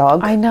it to a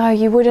dog. I know,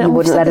 you wouldn't. You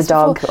wouldn't let a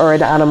dog or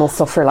an animal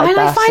suffer like and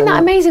that. I find that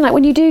amazing. Like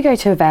when you do go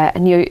to a vet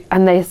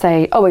and they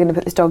say, oh, we're going to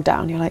put this dog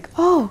down. You're like,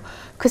 oh,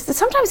 because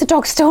sometimes the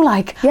dog's still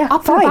like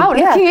up and about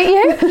looking at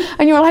you.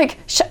 And you're like,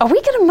 are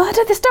we going to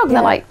murder this dog? And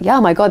they're like, yeah,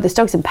 oh my God, this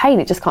dog's in pain.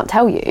 It just can't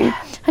tell you.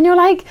 And you're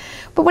like,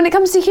 but when it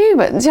comes to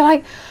humans, you're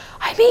like,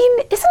 I mean,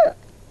 isn't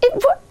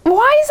it,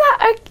 why is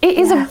that? It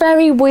is a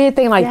very weird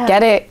thing. Like,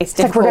 get it? It's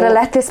difficult. Like, we're going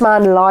to let this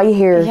man lie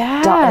here,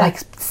 like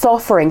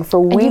suffering for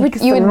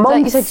weeks and months.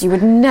 Like you said, you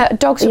would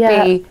dogs would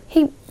be,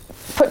 he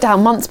put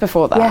down months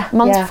before that.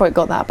 Months before it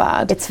got that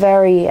bad. It's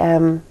very,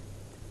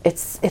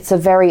 it's a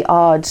very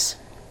odd,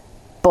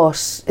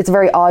 but it's a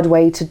very odd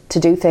way to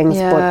do things.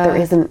 But there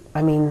isn't.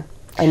 I mean,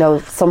 I know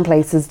some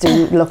places do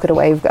look at a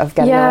way of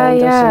getting around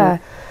it.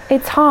 And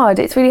it's hard.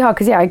 It's really hard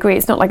because I agree.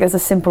 It's not like there's a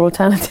simple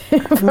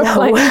alternative. No.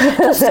 Like,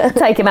 just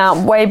take him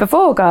out way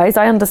before, guys.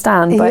 I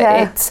understand, but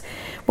it's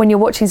when you're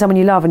watching someone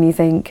you love and you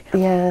think,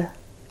 I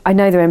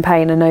know they're in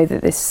pain. I know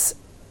that this.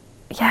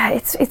 Yeah,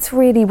 it's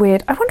really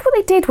weird. I wonder what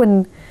they did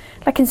when,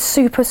 like in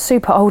super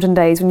olden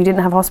days when you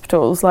didn't have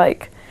hospitals,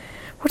 like.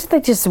 What did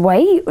they just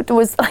wait? What did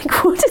they do? I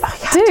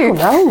don't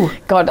know.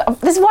 God,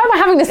 this is why am I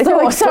having this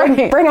thought? Like,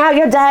 sorry. Bring out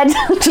your dead.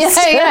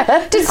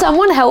 Did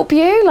someone help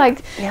you?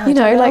 Like,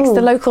 like the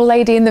local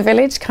lady in the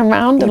village come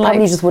round and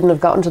probably just wouldn't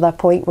have gotten to that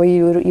point where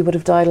you would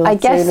have died a lot I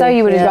guess sooner. So.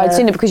 You would have died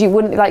sooner because you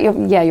wouldn't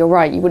you're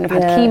right. You wouldn't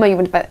have had chemo. You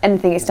wouldn't have had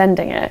anything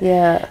extending it.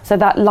 Yeah. So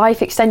that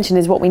life extension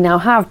is what we now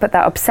have, but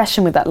that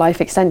obsession with that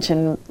life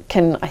extension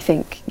can, I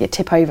think,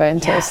 tip over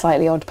into a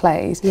slightly odd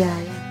place. Yeah.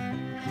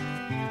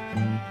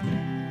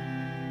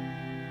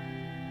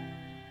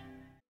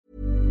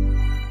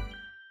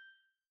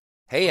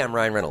 Hey, I'm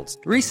Ryan Reynolds.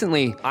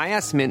 Recently, I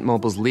asked Mint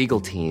Mobile's legal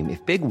team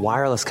if big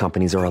wireless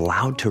companies are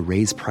allowed to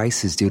raise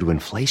prices due to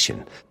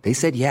inflation. They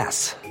said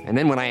yes. And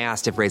then when I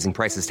asked if raising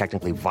prices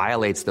technically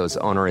violates those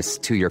onerous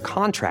 2-year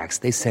contracts,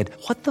 they said,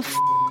 what the f***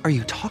 are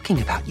you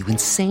talking about, you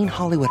insane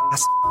Hollywood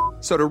ass f-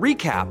 So to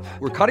recap,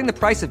 we're cutting the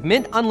price of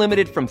Mint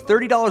Unlimited from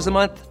 $30 a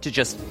month to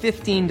just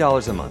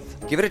 $15 a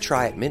month. Give it a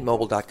try at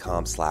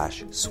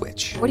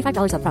mintmobile.com/switch.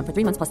 $45 up front for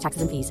 3 months plus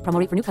taxes and fees. Promo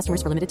rate for new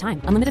customers for limited time.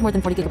 Unlimited more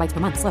than 40 gigabytes per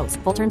month. Slows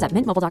full terms at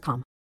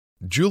mintmobile.com.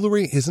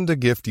 Jewelry isn't a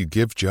gift you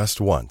give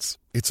just once.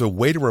 It's a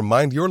way to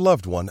remind your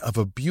loved one of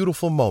a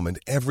beautiful moment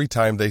every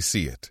time they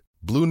see it.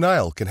 Blue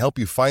Nile can help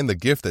you find the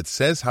gift that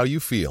says how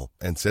you feel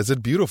and says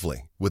it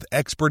beautifully, with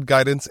expert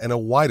guidance and a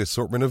wide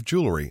assortment of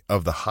jewelry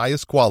of the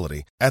highest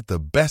quality at the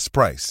best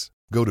price.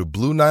 Go to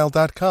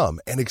BlueNile.com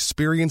and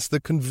experience the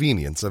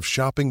convenience of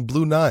shopping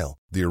Blue Nile,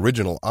 the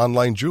original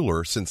online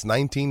jeweler since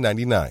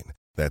 1999.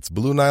 That's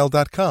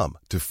BlueNile.com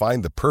to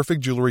find the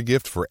perfect jewelry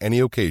gift for any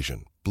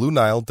occasion.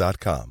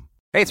 BlueNile.com.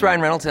 Hey, it's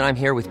Ryan Reynolds, and I'm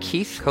here with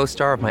Keith,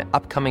 co-star of my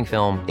upcoming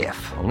film,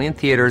 If, only in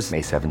theaters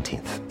May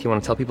 17th. Do you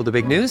want to tell people the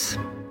big news?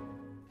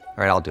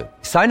 All right, I'll do it.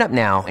 Sign up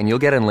now and you'll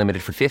get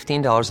unlimited for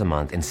 $15 a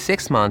month and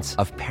 6 months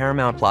of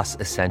Paramount Plus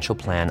Essential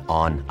Plan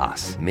on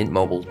us.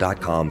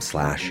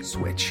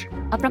 MintMobile.com/switch.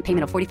 Upfront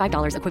payment of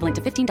 $45 equivalent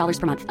to $15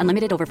 per month.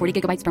 Unlimited over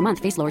 40 gigabytes per month.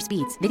 Face lower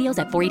speeds. Videos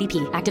at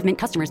 480p. Active Mint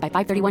customers by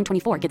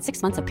 531.24 get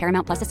 6 months of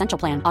Paramount Plus Essential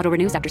Plan. Auto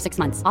renews after 6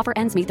 months. Offer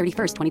ends May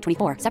 31st,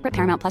 2024. Separate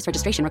Paramount Plus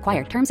registration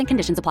required. Terms and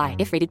conditions apply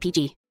if rated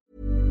PG.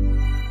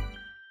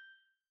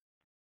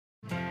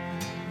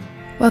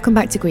 Welcome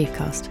back to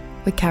Griefcast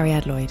with Carrie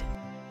Lloyd.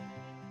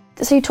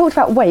 So you talked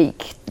about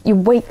you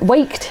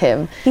waked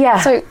him.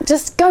 Yeah. So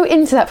just go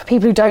into that for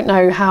people who don't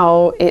know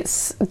how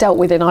it's dealt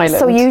with in Ireland.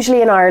 So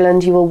usually in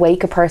Ireland you will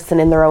wake a person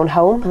in their own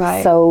home.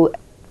 Right. So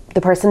the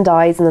person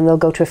dies and then they'll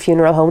go to a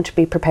funeral home to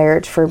be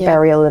prepared for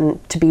burial and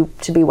to be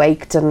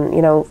waked and,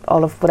 you know,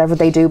 all of whatever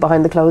they do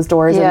behind the closed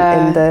doors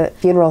in the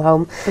funeral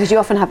home. Because you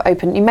often have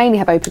you mainly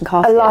have open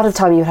caskets. A lot of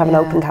time you have an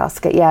open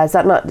casket. Yeah. Is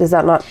that not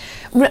No,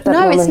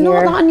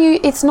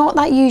 it's not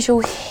that usual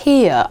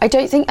here. I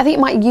think it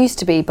might used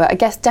to be, but I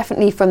guess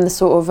definitely from the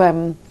sort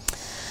of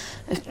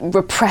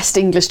repressed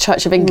English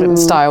Church of England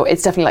style,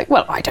 it's definitely like,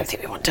 well, I don't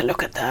think we want to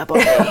look at their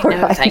body.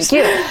 No, thank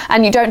you.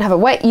 And you don't have a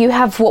wake. You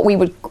have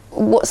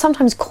what's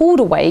sometimes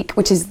called a wake,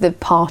 which is the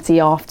party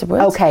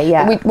afterwards. Okay,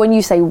 yeah. When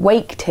you say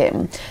waked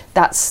him,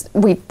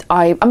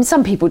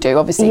 some people do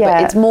obviously,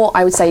 but it's more,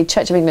 I would say,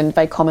 Church of England,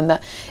 very common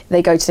that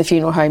they go to the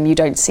funeral home, you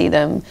don't see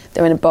them,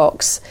 they're in a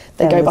box,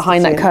 they go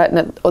behind that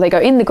curtain, or they go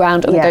in the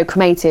ground, or they go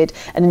cremated,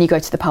 and then you go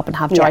to the pub and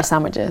have dry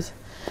sandwiches.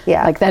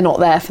 Yeah, like they're not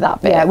there for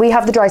that bit. Yeah, we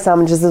have the dry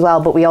sandwiches as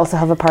well, but we also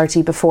have a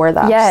party before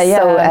that. Yeah.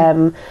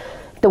 So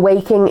the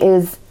waking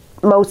is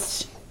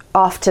most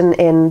often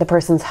in the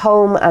person's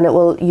home, and it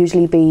will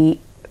usually be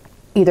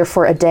either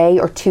for a day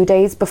or 2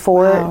 days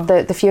before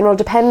the funeral,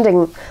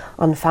 depending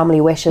on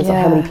family wishes or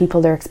how many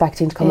people they're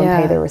expecting to come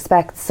and pay their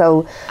respects.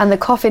 So, and the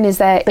coffin is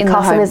there. The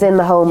coffin is in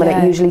the home, and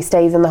it usually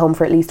stays in the home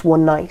for at least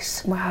one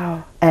night.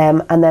 Wow.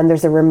 And then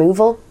there's a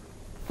removal.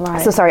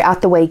 Right. So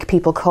at the wake,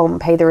 people come,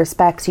 pay their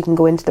respects. You can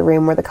go into the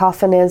room where the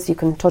coffin is. You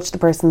can touch the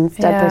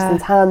dead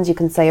person's hands. You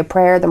can say a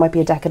prayer. There might be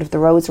a decade of the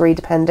rosary,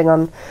 depending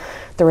on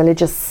the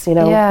religious,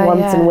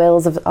 wants and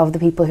wills of the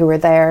people who were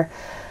there.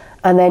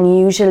 And then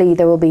usually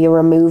there will be a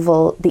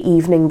removal the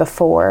evening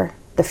before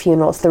the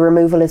funeral. So the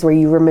removal is where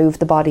you remove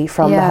the body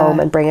from the home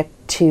and bring it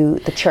to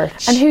the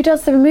church. And who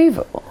does the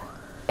removal?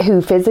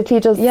 Who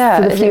physically does for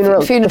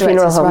the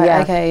funeral home? Right.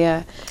 Yeah. Okay,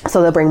 yeah.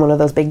 So they'll bring one of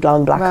those big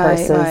long black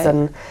hearses,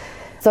 and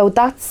so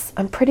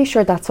I'm pretty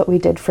sure that's what we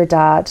did for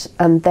Dad.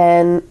 And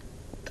then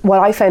what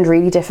I found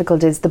really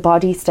difficult is the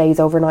body stays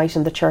overnight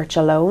in the church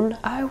alone.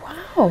 Oh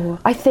wow!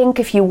 I think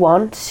if you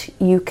want,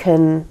 you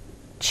can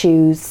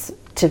choose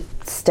to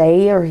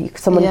stay, or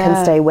someone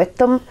can stay with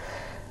them.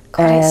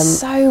 God,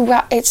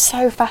 it's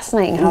so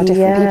fascinating how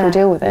different people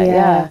deal with it.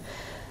 Yeah.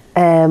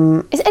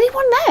 Is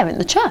anyone there in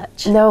the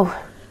church? No.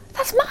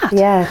 That's mad.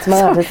 Yeah, it's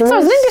mad, isn't it? So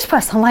as an English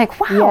person, I'm like,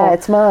 wow. Yeah,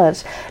 it's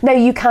mad. Now,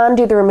 you can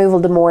do the removal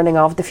the morning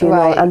of the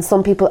funeral, and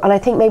some people, and I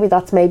think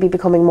that's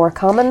becoming more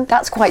common.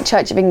 That's quite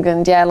Church of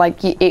England, yeah, like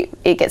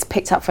it gets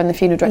picked up from the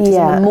funeral directors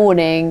in the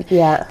morning.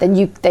 Yeah.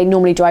 Then they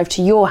normally drive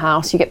to your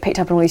house, you get picked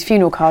up in all these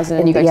funeral cars, and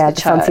then you go to the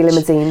church. fancy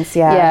limousines,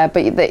 Yeah,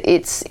 but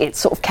it's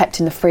sort of kept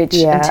in the fridge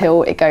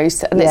until it goes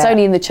to, and it's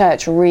only in the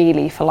church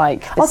really for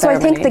like the also,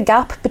 ceremony. I think the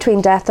gap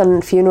between death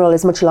and funeral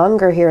is much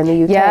longer here in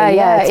the UK.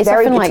 Yeah,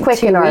 it's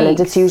quick in Ireland.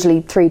 It's usually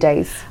 3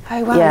 days.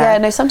 Oh wow, yeah.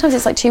 No, sometimes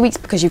it's like 2 weeks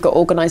because you've got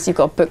organised, you've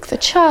got to book the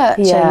church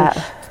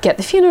and get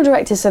the funeral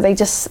directors, so they're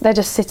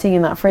just sitting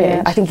in that fridge.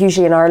 Yeah. I think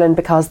usually in Ireland,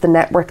 because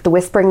the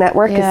Whispering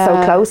Network is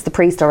so close, the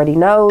priest already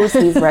knows,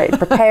 he's ready,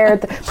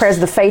 prepared, the prayers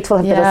of the faithful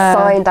have been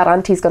assigned, that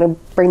auntie's going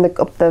to bring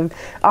up the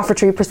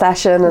offertory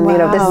procession, and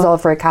this is all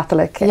for a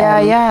Catholic.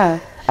 A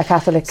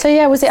Catholic.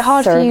 So was it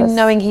hard service. for you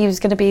knowing he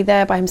was going to be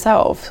there by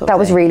himself? That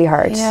was really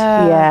hard.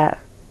 Yeah.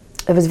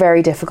 It was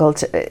very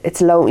difficult.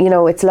 It's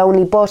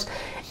lonely, but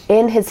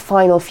in his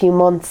final few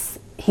months,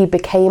 he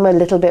became a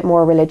little bit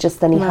more religious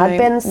than he had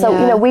been.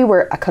 So, we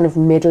were a kind of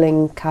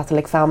middling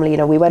Catholic family.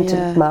 We went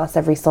to Mass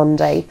every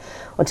Sunday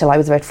until I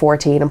was about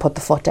 14 and put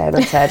the foot down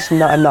and said,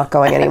 no, I'm not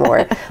going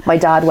anymore. My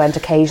dad went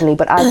occasionally,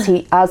 but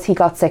as he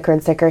got sicker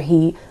and sicker,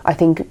 he, I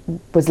think,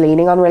 was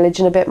leaning on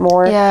religion a bit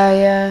more.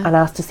 And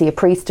asked to see a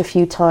priest a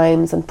few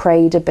times and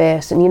prayed a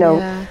bit.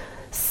 And,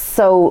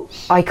 so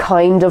I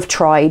kind of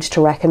tried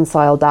to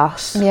reconcile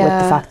that with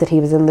the fact that he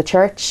was in the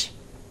church.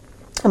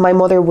 And my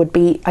mother would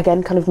be,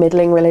 again, kind of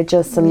middling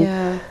religious,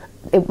 and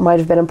it might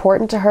have been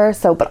important to her.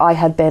 But I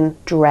had been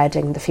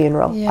dreading the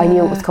funeral. I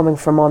knew it was coming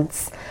for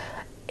months.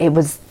 I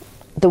was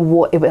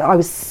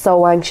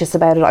so anxious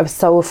about it. I was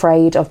so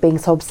afraid of being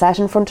so upset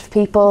in front of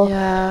people.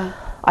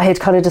 I had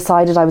kind of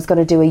decided I was going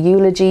to do a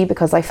eulogy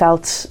because I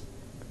felt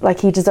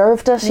like he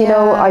deserved it.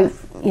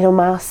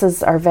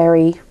 Masses are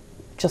very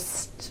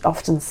just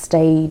often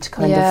staged,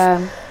 kind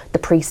of. The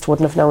priest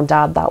wouldn't have known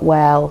Dad that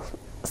well.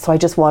 So I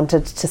just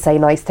wanted to say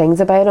nice things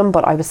about him,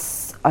 but I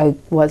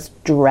was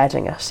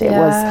dreading it.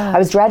 I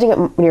was dreading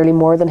it nearly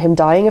more than him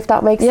dying, if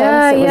that makes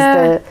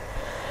sense.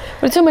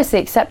 But it's almost the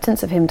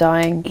acceptance of him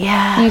dying.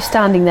 You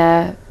standing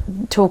there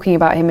talking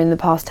about him in the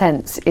past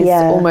tense is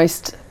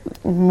almost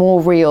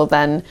more real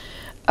than,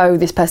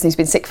 this person who's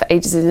been sick for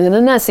ages is in a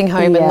nursing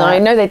home, and I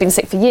know they've been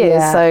sick for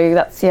years, so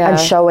that's, And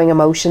showing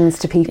emotions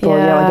to people,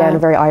 again, a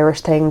very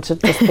Irish thing to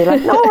just be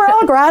like, no, we're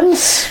all grand,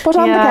 put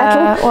on the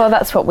kettle. Well,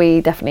 that's what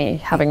we definitely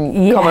have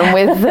in common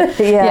with.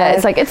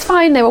 It's like, it's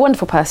fine, they were a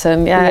wonderful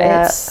person.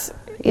 So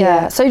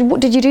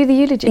did you do the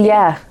eulogy?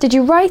 Yeah. Did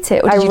you write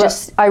it, or did you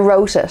just... I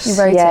wrote it. You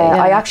wrote it,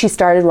 I actually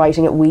started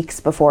writing it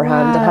weeks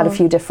beforehand and had a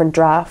few different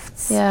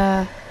drafts.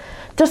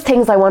 Just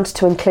things I wanted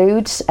to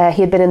include.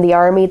 He had been in the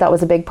army, that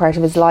was a big part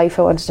of his life.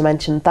 I wanted to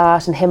mention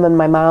that, and him and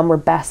my mum were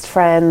best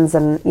friends,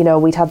 and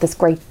we'd had this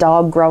great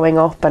dog growing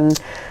up, and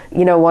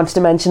wanted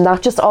to mention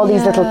that, just all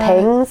these little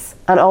things.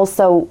 And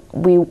also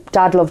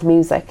Dad loved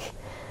music,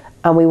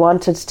 and we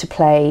wanted to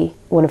play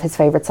one of his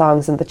favourite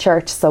songs in the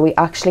church, so we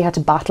actually had to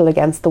battle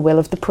against the will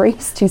of the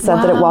priest, who said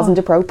that it wasn't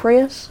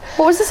appropriate.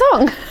 What was the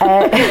song?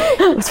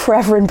 It was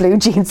Forever in Blue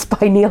Jeans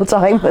by Neil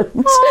Diamond.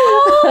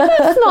 Oh,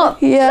 that's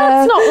not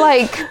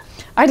like,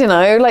 I don't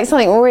know, like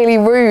something really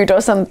rude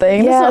or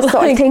something. So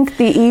I think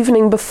the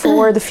evening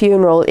before the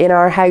funeral in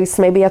our house,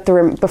 maybe at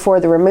before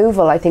the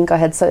removal, I think I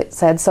had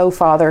said, so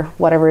Father,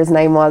 whatever his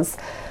name was,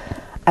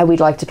 we'd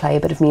like to play a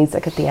bit of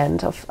music at the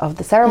end of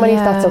the ceremony, if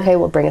that's okay.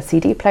 We'll bring a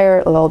CD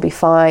player, it'll all be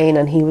fine.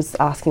 And he was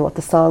asking what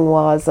the song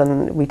was,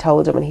 and we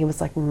told him, and he was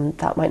like,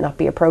 that might not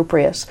be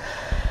appropriate.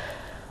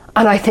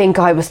 And I think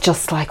I was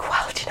just like,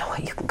 well, do you know what,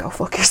 you can go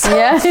fuck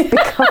yourself.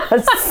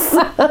 Because...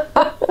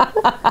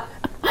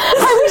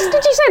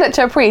 Did you say that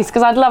to a priest?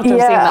 Because I'd love to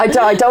have seen that.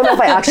 I don't know if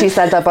I actually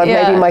said that, but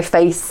maybe my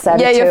face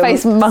said it to your him.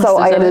 face must So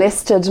have I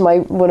enlisted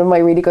one of my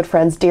really good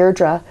friends,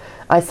 Deirdre.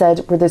 I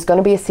said, there's going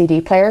to be a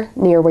CD player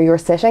near where you're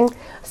sitting,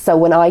 so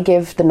when I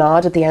give the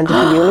nod at the end of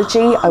the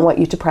eulogy, I want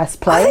you to press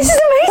play. Oh, this is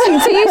amazing.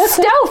 So you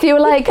stealth, you were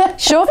like,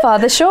 sure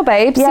Father, sure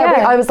babes.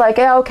 I was like,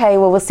 okay,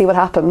 well, we'll see what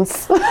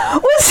happens. I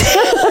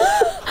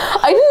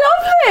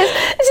love this.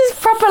 This is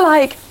proper,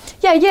 like,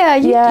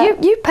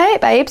 You pay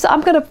it, babes.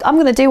 I'm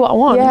gonna do what I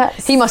want. Yeah,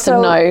 he must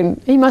have known.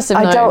 He must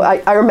have known.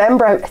 I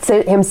remember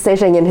him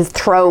sitting in his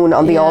throne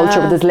on the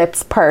altar with his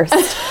lips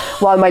pursed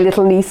while my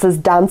little nieces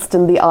danced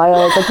in the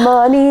aisles like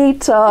money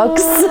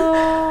talks.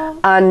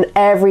 And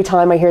every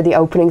time I hear the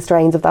opening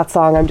strains of that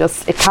song,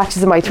 it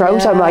catches in my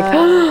throat. I'm like,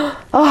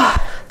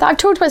 I've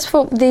talked about this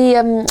before. The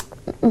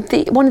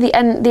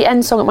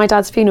end song at my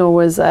dad's funeral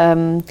was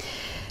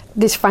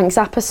this Frank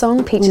Zappa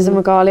song, Peaches and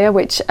Regalia,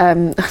 which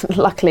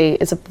luckily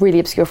is a really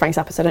obscure Frank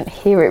Zappa, so I don't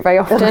hear it very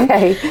often.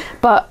 Okay.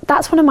 But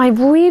that's one of my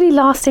really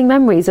lasting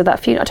memories of that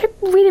funeral. I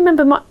don't really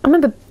remember much. I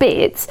remember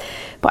bits,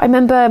 but I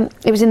remember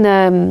it was in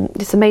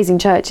this amazing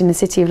church in the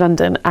city of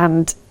London,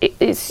 and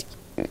it's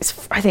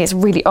I think it's a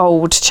really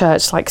old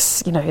church, like,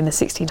 you know, in the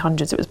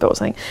 1600s it was built or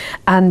something,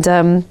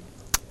 and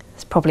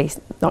it's probably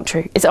not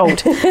true. It's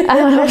old. And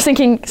I was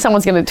thinking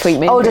someone's going to tweet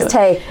me. Oldest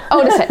Tay.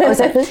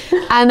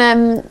 And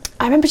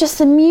I remember just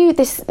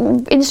this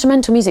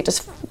instrumental music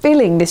just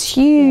filling this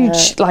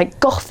huge, like,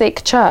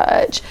 Gothic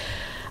church.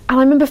 And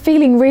I remember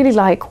feeling really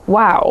like,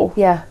 wow,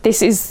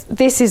 this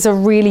is a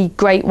really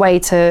great way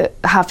to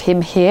have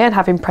him here and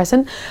have him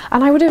present.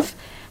 And I would have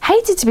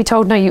hated to be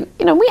told, no, you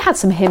know, we had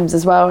some hymns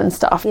as well and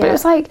stuff, but it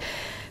was like,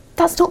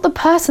 that's not the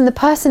person. The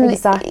person,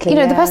 exactly,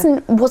 the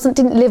person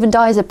didn't live and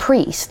die as a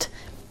priest.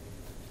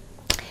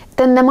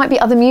 Then there might be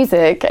other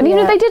music, and even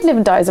if they did live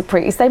and die as a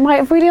priest, they might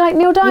have really liked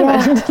Neil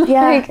Diamond.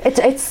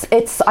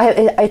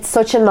 It's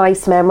such a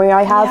nice memory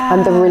I have,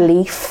 and the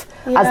relief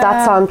as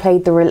that song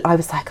played. I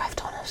was like, I've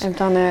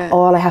done it.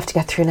 All I have to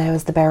get through now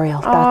is the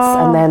burial.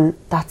 And then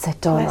that's it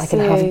done. I can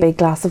have a big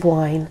glass of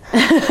wine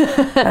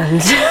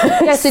and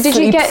so did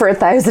sleep for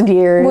 1,000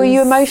 years. Were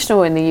you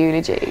emotional in the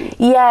eulogy?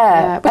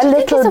 Yeah, a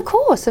little. Of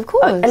course. A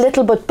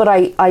little, but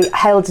I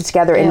held it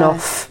together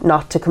enough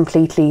not to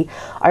completely.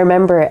 I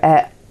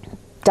remember.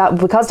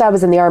 Because Dad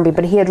was in the army,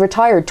 but he had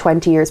retired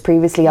 20 years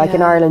previously. Like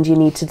in Ireland, you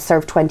need to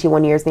serve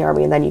 21 years in the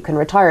army and then you can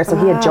retire. So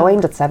he had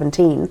joined at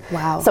 17.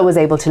 Wow. So was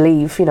able to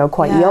leave, you know,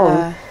 quite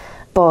young.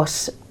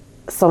 But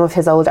some of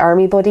his old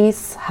army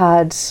buddies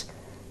had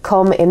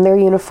come in their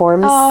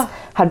uniforms,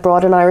 had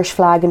brought an Irish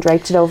flag and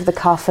draped it over the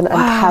coffin and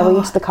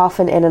carried the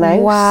coffin in and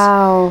out.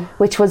 Wow.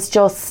 Which was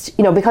just,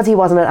 you know, because he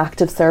wasn't an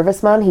active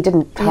serviceman, he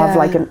didn't have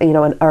like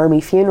an army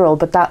funeral,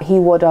 but that he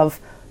would have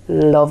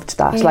loved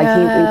that. Like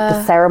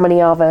the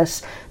ceremony of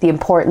it, the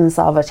importance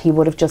of it, he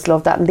would have just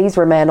loved that. And these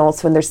were men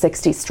also in their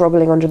 60s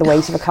struggling under the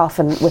weight of a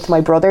coffin with my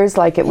brothers.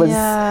 Like it was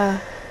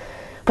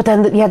but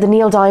then the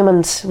Neil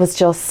Diamond was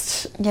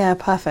just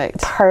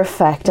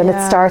perfect, and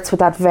it starts with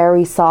that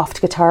very soft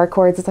guitar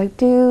chords. It's like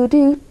do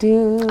do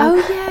do,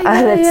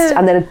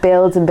 and then it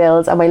builds and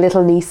builds. And my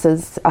little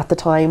nieces at the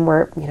time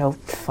were, you know,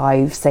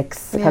 5,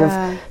 6, kind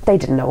of, they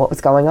didn't know what was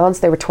going on,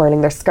 so they were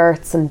twirling their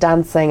skirts and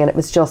dancing, and it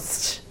was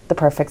just the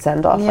perfect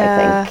send-off,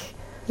 I think.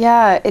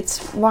 Yeah,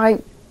 it's why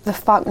the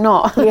fuck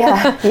not?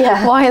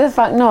 Yeah. Why the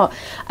fuck not?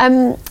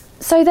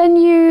 So then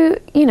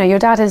you know, your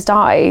dad has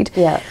died.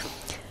 Yeah.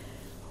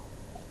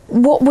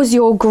 What was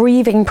your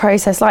grieving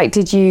process like?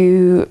 Did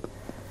you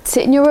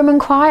sit in your room and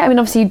cry? I mean,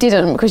 obviously you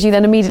didn't, because you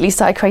then immediately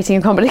started creating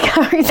a comedy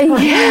character.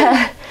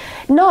 Yeah.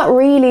 Not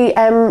really.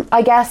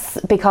 I guess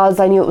because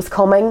I knew it was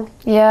coming.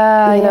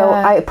 Yeah. You know,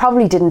 I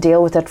probably didn't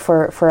deal with it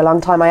for a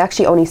long time. I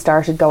actually only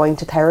started going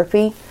to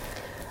therapy.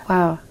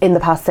 Wow. In the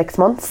past 6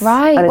 months.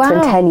 Right. And it's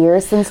been 10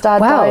 years since Dad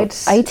died.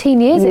 18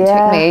 years it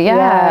took me.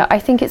 Yeah. I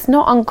think it's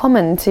not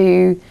uncommon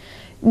to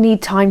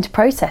need time to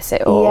process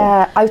it all.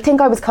 Yeah. I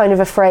think I was kind of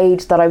afraid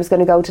that I was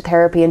going to go to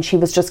therapy and she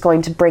was just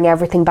going to bring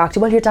everything back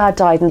to, well, your dad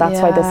died and that's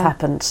why this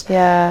happened.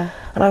 Yeah.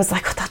 And I was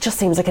like, that just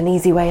seems like an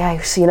easy way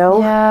out, you know?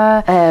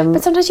 Yeah.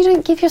 But sometimes you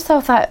don't give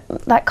yourself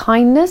that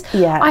kindness.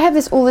 Yeah. I have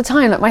this all the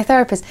time. Like my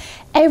therapist,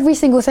 every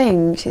single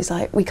thing, she's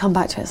like, we come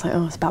back to it, it's like,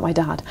 oh, it's about my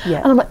dad. Yeah.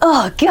 And I'm like,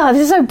 oh God,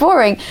 this is so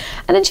boring.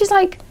 And then she's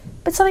like,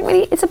 but something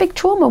really, it's a big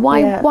trauma.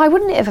 Why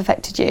wouldn't it have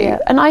affected you? Yeah.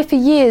 And I, for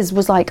years,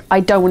 was like, I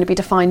don't want to be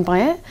defined by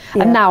it.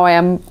 Yeah. And now I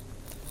am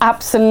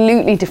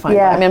absolutely defined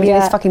by it. I mean, I'm doing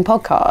this fucking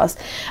podcast.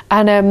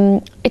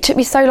 And it took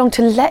me so long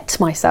to let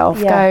myself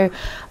go,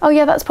 oh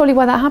yeah, that's probably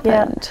why that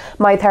happened. Yeah.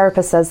 My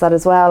therapist says that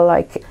as well.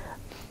 Like,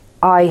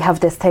 I have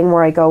this thing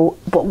where I go,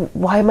 but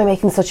why am I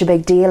making such a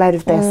big deal out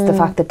of this? The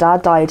fact that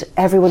Dad died,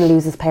 everyone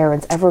loses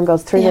parents, everyone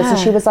goes through this. And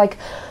she was like,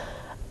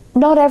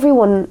 not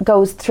everyone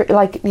goes through,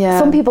 like,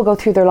 some people go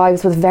through their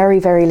lives with very,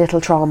 very little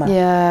trauma.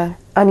 Yeah.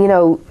 And, you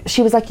know,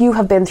 she was like, you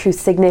have been through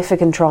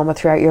significant trauma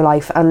throughout your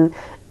life. And,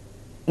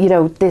 you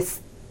know, this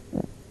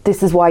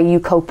is why you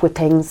cope with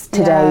things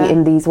today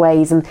in these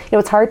ways. And, you know,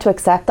 it's hard to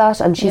accept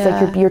that. And she's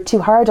like, you're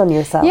too hard on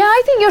yourself. Yeah,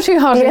 I think you're too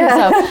hard on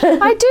yourself.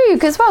 I do,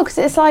 because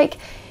it's like,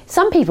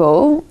 some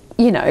people,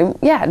 you know,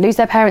 lose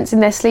their parents in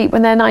their sleep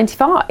when they're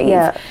 95.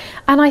 Yeah.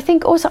 And I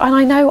think also, and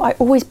I know I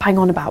always bang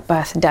on about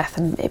birth and death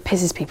and it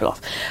pisses people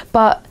off,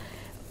 but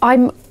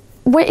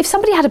if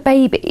somebody had a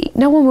baby,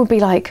 no one would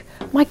be like,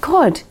 my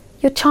God,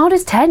 your child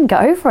is 10,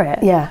 get over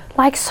it. Yeah.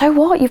 Like, so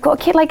what? You've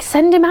got a kid, like,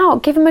 send him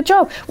out, give him a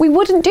job. We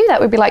wouldn't do that.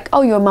 We'd be like,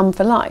 oh, you're a mum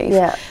for life.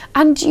 Yeah.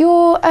 And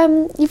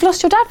you've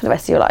lost your dad for the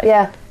rest of your life.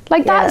 Yeah.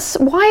 Like, that's,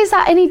 why is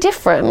that any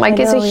different? Like,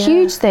 it's a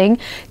huge thing.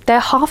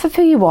 They're half of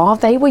who you are.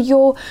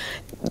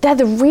 They're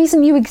the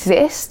reason you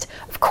exist.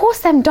 Of course,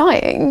 them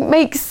dying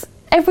makes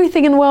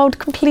everything in the world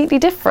completely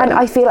different. And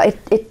I feel like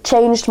it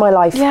changed my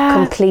life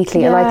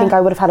completely, and I think I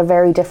would have had a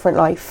very different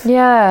life.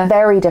 Yeah.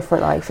 Very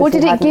different life. What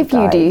did it give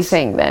you, do you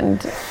think, then?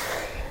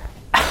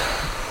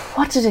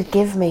 What did it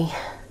give me?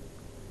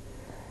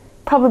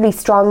 Probably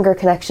stronger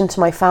connection to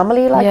my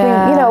family. Like,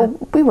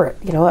 we were,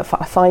 a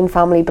fine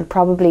family, but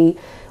probably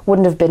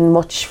wouldn't have been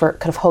much for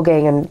kind of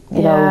hugging and,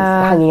 you know,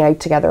 hanging out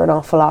together an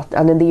awful lot.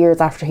 And in the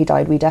years after he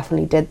died, we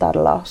definitely did that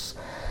a lot.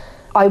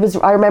 I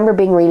remember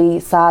being really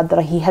sad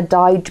that he had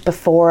died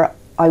before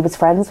I was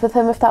friends with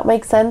him, if that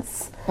makes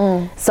sense.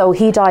 So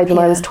he died when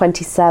I was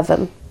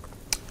 27.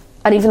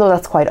 And even though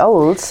that's quite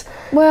old,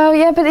 well,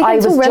 yeah, but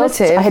it's all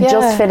relative. I had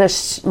just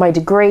finished my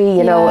degree,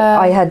 you know,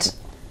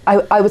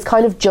 I was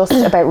kind of just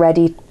about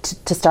ready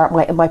to start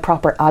my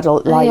proper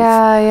adult life.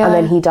 And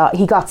then he died.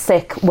 He got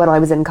sick when I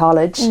was in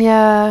college.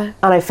 And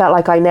I felt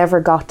like I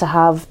never got to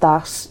have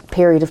that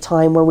period of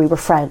time where we were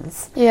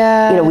friends. You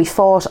know, we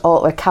fought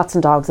all like cats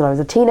and dogs when I was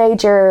a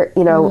teenager,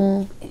 you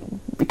know,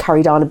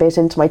 carried on a bit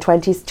into my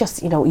 20s,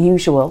 just, you know,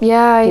 usual. You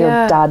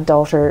know, dad,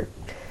 daughter.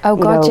 Oh,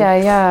 God,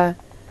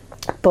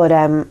 But,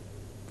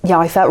 yeah,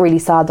 I felt really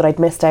sad that I'd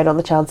missed out on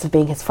the chance of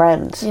being his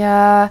friend.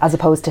 As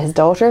opposed to his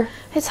daughter.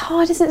 It's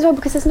hard, isn't it, as well,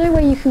 because there's no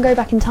way you can go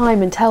back in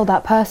time and tell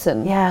that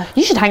person,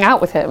 you should hang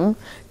out with him,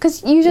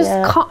 because you just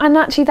can't, and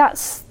actually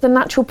that's the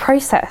natural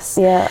process.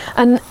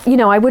 And, you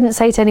know, I wouldn't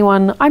say to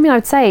anyone, I mean, I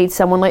would say to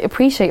someone, like,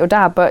 appreciate your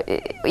dad, but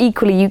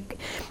equally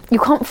you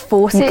can't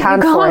force it. You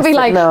can't be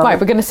like, right,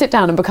 we're going to sit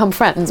down and become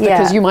friends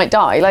because you might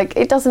die. Like,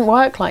 it doesn't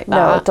work like that.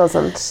 No, it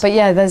doesn't. But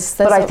yeah, there's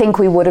but I think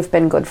we would have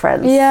been good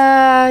friends.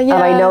 And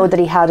I know that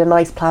he had a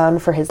nice plan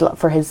for his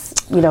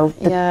you know,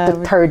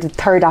 the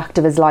third act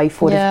of his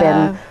life would have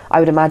been, I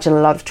would imagine,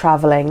 a lot of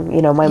travelling.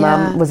 You know, my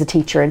mum was a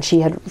teacher and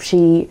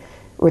she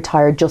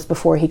retired just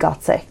before he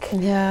got sick.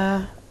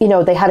 You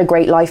know, they had a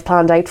great life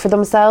planned out for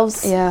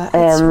themselves.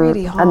 It's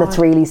really hard. And it's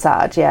really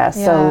sad,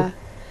 so...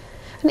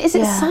 And is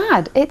it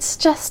sad? It's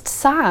just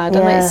sad.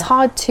 And it's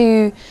hard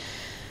to...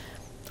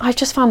 I've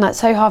just found that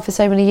so hard for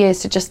so many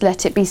years to just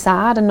let it be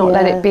sad and not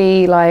let it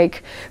be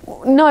like,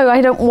 no, I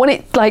don't want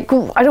it, like,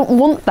 I don't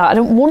want that. I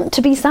don't want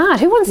to be sad.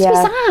 Who wants to be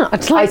sad?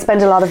 Like, I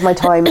spend a lot of my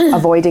time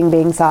avoiding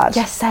being sad.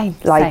 Yes, same.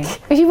 Like, same.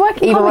 If you work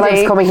in even comedy, when I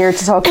was coming here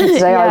to talk to you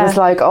today, I was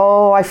like,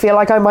 oh, I feel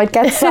like I might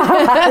get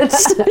sad.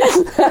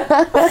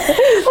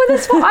 Well,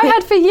 that's what I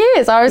had for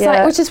years. I was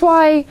like, which is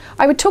why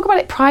I would talk about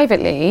it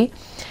privately.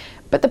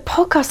 But the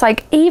podcast,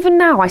 like, even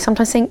now, I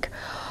sometimes think,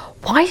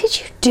 why did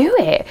you do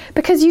it?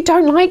 Because you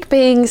don't like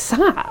being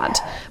sad.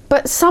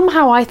 But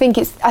somehow I think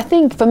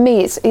for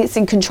me, it's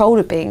in control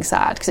of being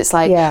sad. Because it's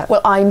like,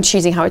 well, I'm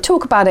choosing how I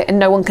talk about it and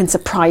no one can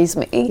surprise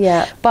me.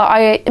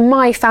 But in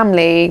my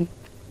family,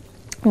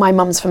 my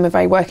mum's from a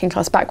very working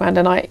class background,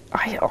 and I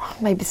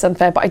maybe it's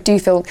unfair, but I do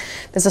feel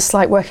there's a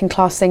slight working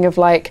class thing of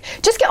like,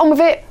 just get on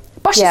with it.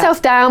 Brush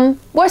yourself down.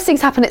 Worst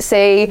things happen at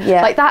sea.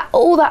 Like that,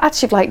 all that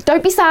attitude of like,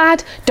 don't be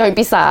sad, don't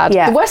be sad.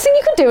 The worst thing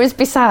you can do is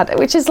be sad,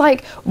 which is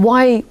like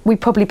why we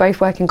probably both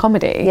work in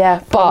comedy.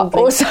 But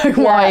also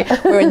why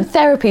we're in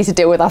therapy to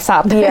deal with our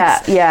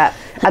sadness.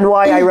 And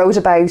why I wrote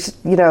about,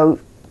 you know,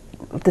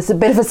 this is a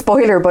bit of a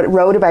spoiler, but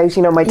wrote about,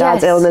 you know, my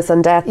dad's illness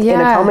and death in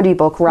a comedy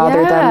book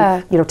rather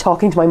than, you know,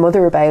 talking to my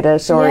mother about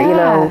it or, you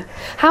know.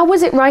 How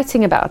was it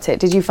writing about it?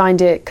 Did you find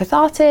it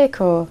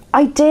cathartic or?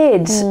 I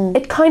did.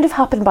 It kind of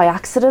happened by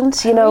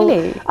accident, you know.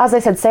 Really? As I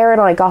said, Sarah and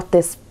I got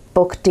this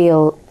book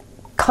deal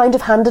kind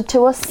of handed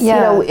to us. You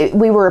know,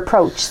 we were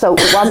approached, so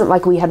it wasn't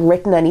like we had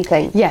written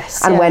anything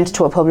and went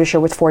to a publisher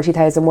with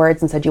 40,000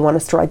 words and said, you want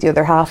us to write the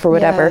other half or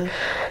whatever.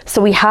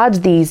 So we had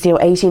these, you know,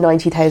 80,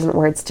 90,000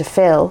 words to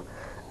fill.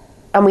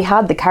 And we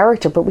had the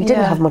character, but we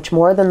didn't have much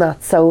more than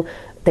that. So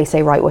they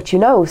say, write what you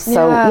know.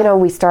 So, you know,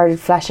 we started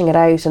fleshing it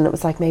out and it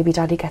was like, maybe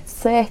Daddy gets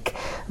sick.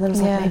 And then it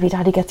was like, maybe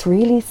Daddy gets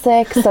really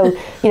sick. So,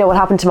 you know, what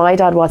happened to my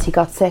dad was he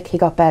got sick, he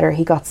got better,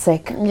 he got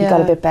sick, he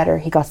got a bit better,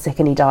 he got sick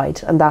and he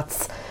died. And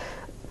that's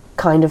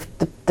kind of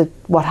the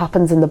what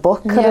happens in the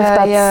book. Kind of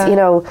that's, you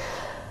know...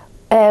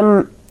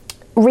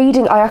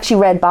 reading, I actually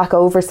read back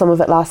over some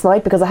of it last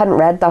night because I hadn't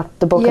read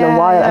the book in a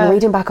while. And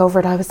reading back over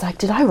it, I was like,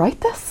 did I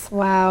write this?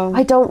 Wow.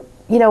 I don't...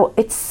 You know,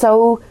 it's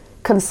so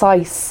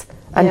concise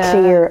and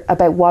clear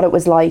about what it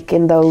was like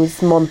in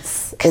those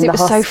months in the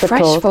hospital. Because it was so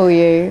fresh for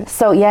you.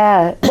 So,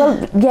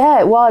 well,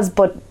 it was,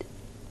 but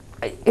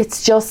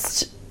it's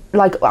just,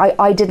 like,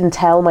 I didn't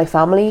tell my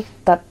family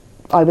that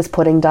I was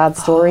putting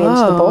Dad's story into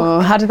the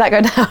book. How did that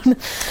go down?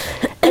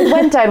 It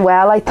went down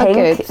well, I think.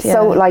 Good,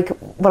 So, like,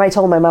 when I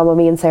told my mum and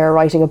me and Sarah are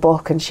writing a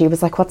book, and she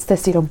was like, what's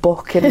this, you know,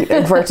 book in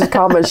inverted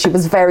commas? She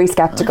was very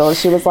sceptical.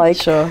 She was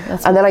like,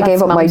 and then I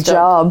gave up my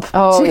job.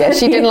 Oh, yeah,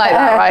 she didn't like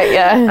that, right?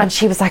 Yeah. And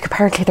she was like,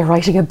 apparently they're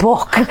writing a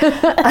book.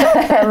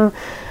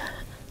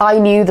 I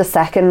knew the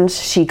second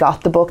she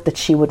got the book that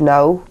she would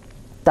know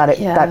that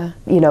that,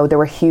 you know, there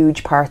were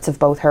huge parts of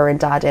both her and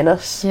Dad in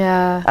it.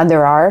 And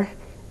there are.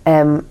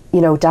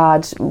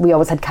 Dad, we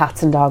always had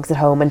cats and dogs at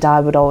home, and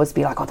Dad would always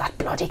be like, oh, that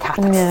bloody cat,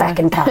 that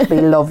second cat, we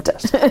loved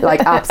it,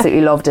 like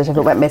absolutely loved it. If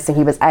it went missing,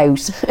 he was out,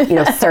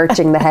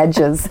 searching the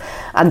hedges.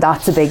 And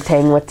that's a big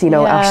thing with,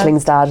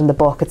 Aisling's dad in the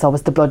book. It's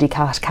always the bloody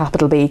cat,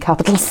 capital B,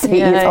 capital C.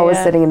 He's always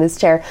sitting in his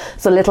chair.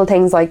 So little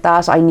things like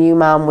that, I knew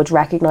Mum would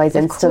recognise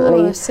instantly.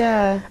 Of course,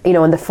 yeah.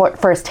 And the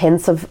first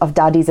hints of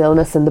Daddy's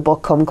illness in the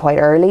book come quite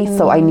early,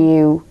 so I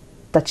knew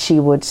that she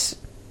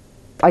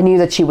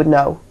would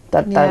know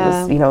that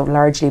was,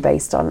 largely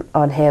based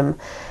on him.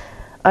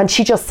 And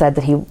she just said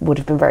that he would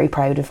have been very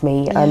proud of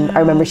me. And I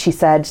remember she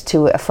said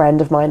to a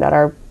friend of mine at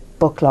our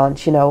book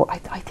launch, I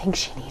think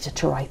she needed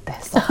to write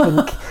this. I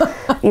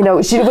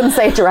think, she wouldn't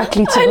say it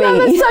directly to me. I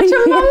know, that's such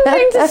a wrong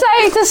thing to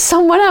say to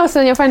someone else,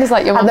 and your friend is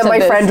like, your mum said this.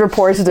 And then my friend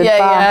reported it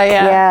back.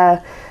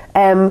 Yeah.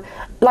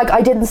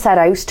 I didn't set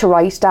out to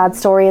write Dad's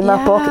story in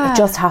that book. It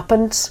just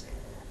happened.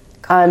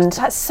 And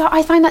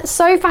I find that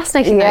so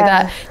fascinating though,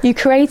 that you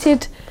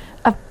created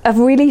a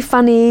really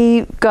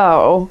funny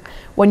girl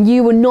when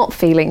you were not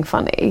feeling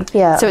funny.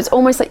 Yeah. So it's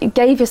almost like you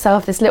gave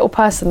yourself this little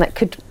person that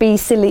could be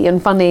silly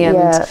and funny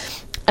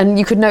and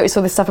you could notice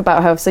all this stuff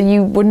about her, so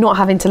you were not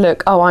having to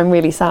look, oh, I'm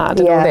really sad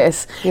and all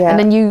this. Yeah. And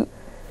then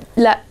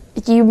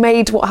you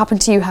made what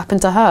happened to you happen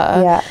to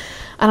her. Yeah.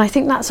 And I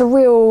think that's a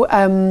real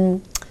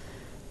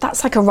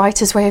that's like a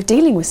writer's way of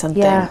dealing with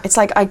something. Yeah. It's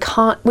like, I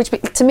can't, which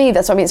to me,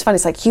 that's what I mean, it's funny.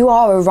 It's like, you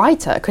are a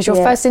writer, because your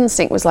first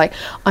instinct was like,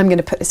 I'm going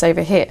to put this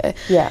over here.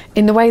 Yeah.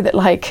 In the way that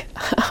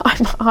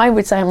I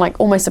would say I'm like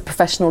almost a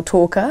professional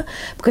talker,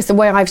 because the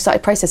way I've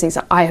started processing is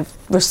that I have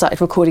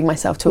started recording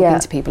myself talking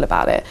to people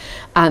about it.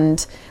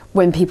 And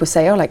when people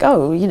say,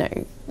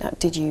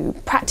 did you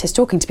practice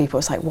talking to people?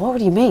 It's like, what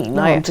do you mean?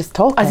 No, I'm just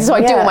talking. That's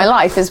what I do all my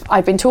life, is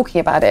I've been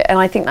talking about it. And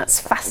I think that's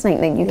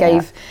fascinating that you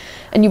gave,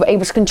 and you were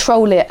able to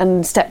control it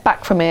and step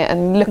back from it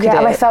and look at it. Yeah,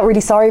 and I felt really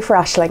sorry for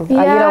Aisling,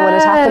 when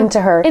it happened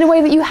to her. In a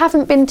way that you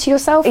haven't been to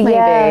yourself, maybe.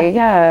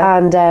 Yeah.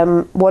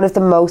 And one of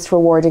the most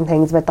rewarding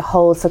things about the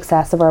whole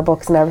success of our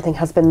books and everything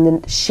has been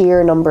the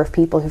sheer number of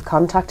people who've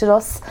contacted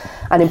us,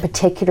 and in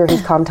particular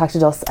who've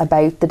contacted us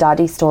about the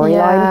Daddy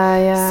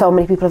storyline. Yeah. So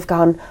many people have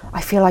gone,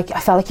 I felt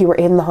like you were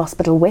in the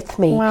hospital with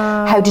me.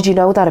 Wow. How did you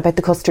know that about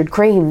the custard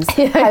creams?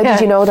 How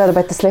did you know that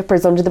about the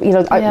slippers under the...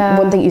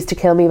 one thing that used to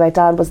kill me about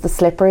Dad was the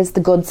slippers,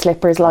 the good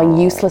slippers lying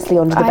uselessly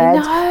under the bed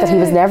that he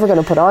was never going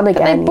to put on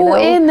again.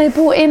 They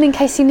bought in in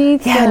case he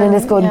needs them. And in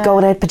his good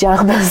going out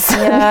pyjamas.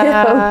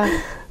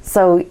 Yeah.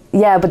 So,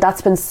 but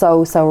that's been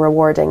so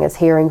rewarding, is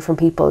hearing from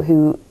people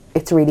who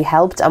it's really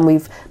helped. And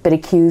we've been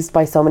accused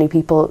by so many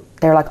people.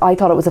 They're like, I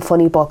thought it was a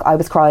funny book. I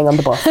was crying on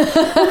the bus. Well,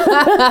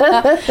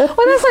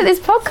 that's like this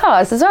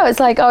podcast as well. It's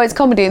like, oh, it's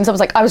comedy. And someone's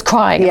like, I was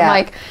crying. Yeah.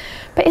 I'm like,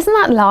 but isn't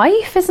that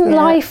life? Isn't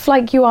life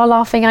like you are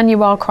laughing and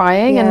you are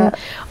crying? Yeah. And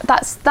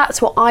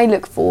that's what I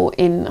look for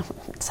in...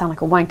 sound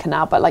like a wanker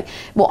now, but like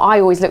what I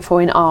always look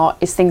for in art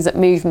is things that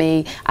move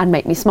me and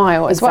make me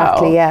smile as well.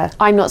 Exactly, yeah.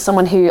 I'm not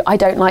someone who... I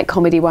don't like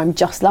comedy where I'm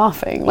just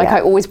laughing. Like, I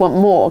always want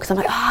more, because I'm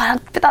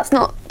like, but that's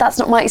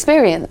not my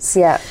experience.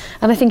 Yeah.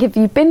 And I think if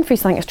you've been through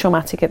something as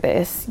traumatic as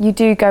this, you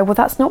do go, well,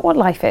 that's not what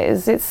life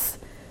is. It's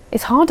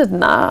harder than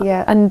that.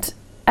 Yeah.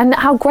 And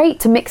how great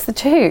to mix the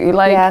two.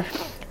 Like,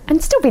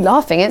 and still be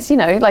laughing. It's,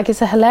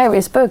 it's a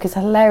hilarious book. It's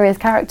a hilarious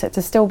character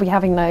to still be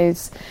having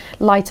those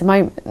lighter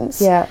moments.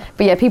 Yeah.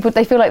 But people,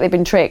 they feel like they've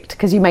been tricked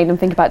because you made them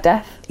think about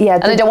death. Yeah.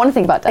 And they don't want to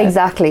think about death.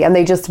 Exactly. And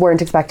they just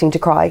weren't expecting to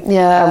cry.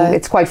 Yeah.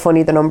 It's quite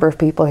funny, the number of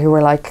people who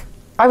were like,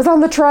 I was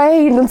on the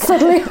train and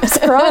suddenly I was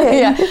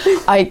crying.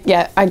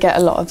 I get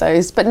a lot of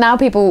those. But now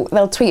people,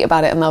 they'll tweet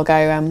about it and they'll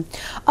go,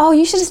 oh,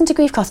 you should listen to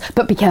Griefcast,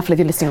 but be careful if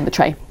you're listening on the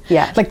train.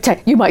 Yeah.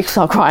 Like, you might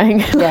start crying.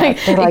 Yeah.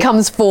 It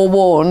comes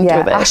forewarned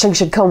with it. Aisling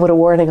should come with a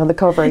warning on the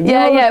cover.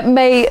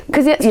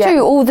 Because it's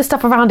true, all the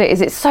stuff around it is,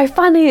 it's so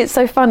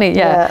funny.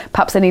 Yeah.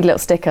 Perhaps they need a little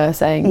sticker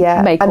saying,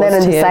 may cause and then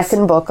in tears. The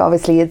second book,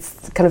 obviously,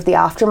 it's kind of the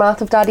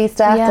aftermath of Daddy's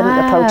death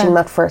and approaching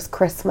that first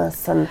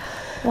Christmas and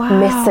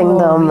missing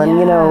them.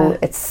 And,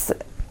 it's...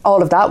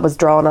 all of that was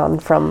drawn on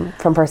from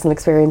personal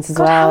experience as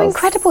well. How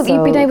incredible that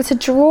you've been able to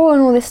draw on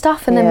all this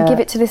stuff and then give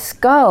it to this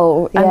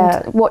girl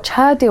and watch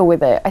her deal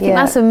with it. I think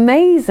that's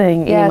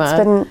amazing,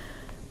 Emma.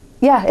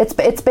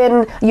 It's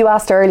been, you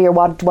asked earlier,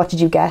 what did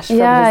you get from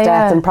his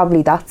death, and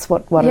probably that's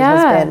what it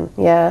has been.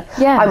 Yeah.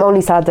 I'm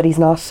only sad that he's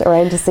not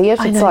around to see it.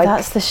 I know,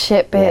 that's the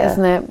shit bit,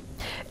 isn't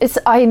it?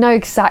 I know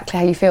exactly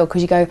how you feel,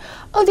 because you go,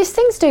 oh, this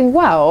thing's doing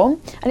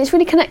well and it's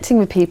really connecting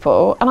with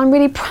people, and I'm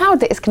really proud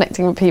that it's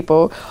connecting with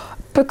people,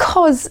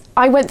 because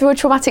I went through a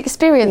traumatic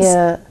experience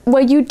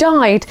where you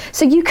died,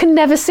 so you can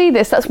never see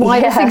this. That's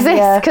why this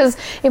exists, because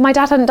if my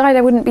dad hadn't died,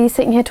 I wouldn't be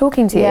sitting here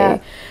talking to you.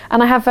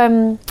 And I have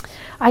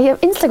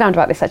Instagrammed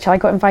about this, actually. I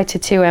got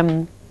invited to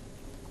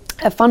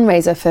a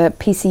fundraiser for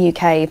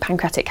PCUK,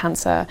 Pancreatic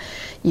Cancer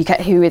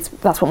UK,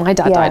 that's what my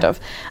dad died of.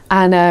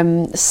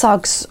 And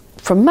Suggs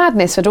from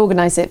Madness had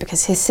organised it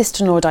because his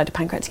sister-in-law died of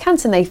pancreatic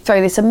cancer, and they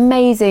throw this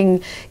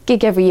amazing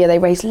gig every year. They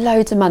raise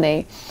loads of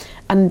money.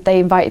 And they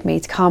invited me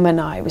to come, and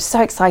I was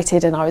so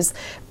excited, and I was,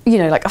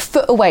 like a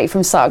foot away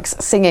from Suggs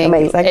singing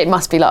It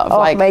Must Be Love.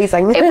 Oh,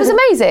 amazing. It was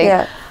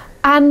amazing.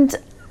 And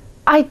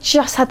I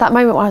just had that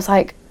moment where I was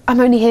like, I'm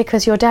only here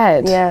because you're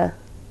dead. Yeah.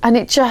 And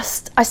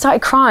I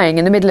started crying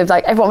in the middle of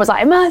like, everyone was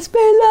like, it must be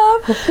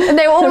love. And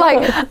they were all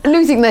like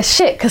losing their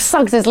shit because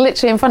Suggs is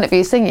literally in front of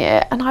you singing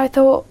it. And I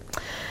thought,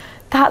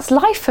 that's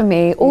life for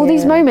me. All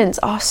these moments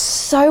are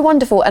so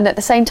wonderful and at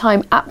the same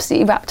time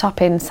absolutely wrapped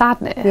up in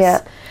sadness.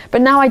 Yeah.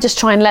 But now I just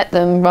try and let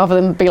them, rather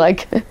than be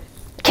like,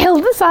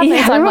 kill the sadness.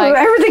 Yeah, I'm like,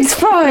 everything's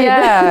fine.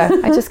 Yeah.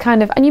 I just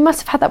kind of, and you must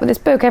have had that with this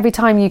book. Every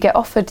time you get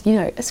offered, you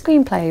know, a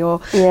screenplay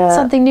or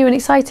something new and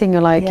exciting,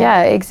 you're like,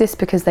 it exists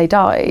because they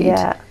died.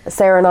 Yeah.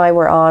 Sarah and I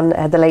were on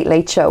The Late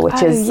Late Show,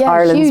 which is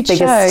Ireland's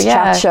biggest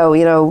chat show.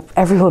 You know,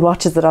 everyone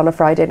watches it on a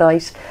Friday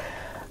night.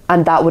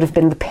 And that would have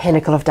been the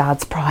pinnacle of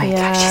Dad's pride.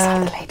 Yeah. Like, she's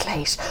on The Late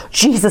Late.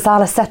 Jesus,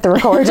 Alice set the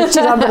record. She's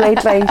on The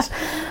Late Late.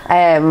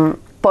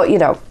 But, you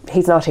know,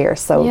 he's not here,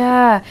 so...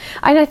 Yeah.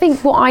 And I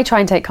think what I try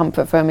and take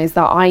comfort from is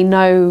that I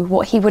know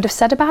what he would have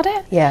said about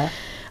it. Yeah.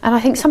 And I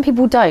think some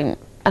people don't.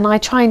 And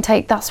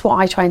that's what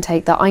I try and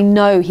take, that I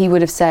know he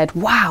would have said,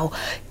 wow,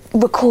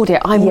 record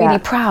it, I'm really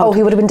proud. Oh,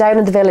 he would have been down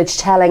in the village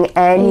telling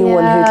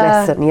anyone who'd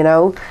listen, you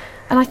know?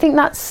 And I think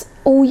that's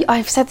all...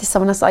 I've said this to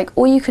someone, it's like,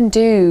 all you can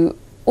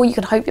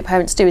hope your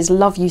parents do is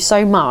love you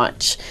so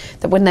much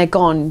that when they're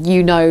gone,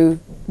 you know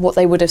what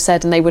they would have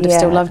said and they would have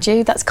still loved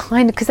you. That's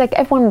kind of, because like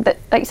everyone,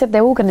 like you said,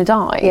 they're all going to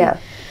die. Yeah.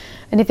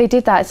 And if they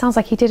did that, it sounds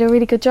like he did a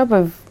really good job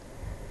of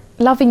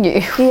loving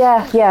you.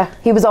 Yeah.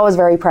 He was always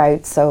very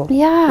proud, so...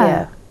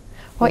 Yeah.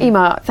 Well,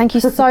 Emma, thank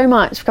you so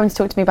much for coming to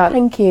talk to me about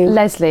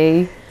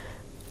Leslie.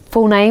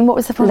 Full name, what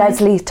was the full name?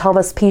 Leslie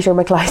Thomas Peter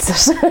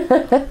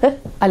McLysaght.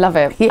 I love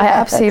it. I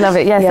absolutely love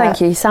it. Yeah,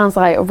 thank you. Sounds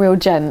like a real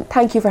gent.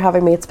 Thank you for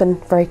having me. It's been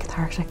very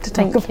cathartic to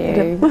talk about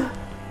it.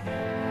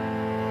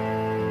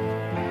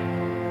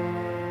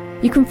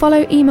 You can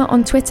follow Emer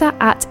on Twitter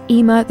at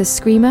Emer the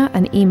Screamer,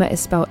 and Emer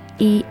is spelled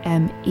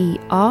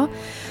E-M-E-R.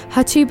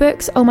 Her 2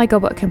 books, Oh My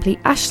God, What a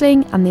Complete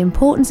Aisling and The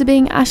Importance of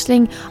Being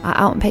Aisling, are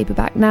out in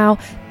paperback now.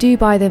 Do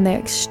buy them, they're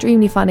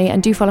extremely funny,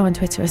 and do follow on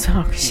Twitter as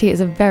well, because she is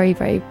a very,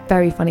 very,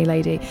 very funny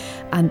lady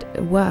and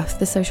worth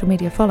the social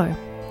media follow.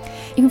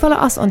 You can follow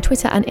us on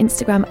Twitter and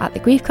Instagram at The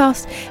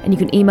Griefcast, and you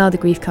can email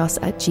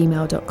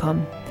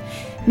thegriefcast@gmail.com.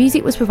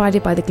 Music was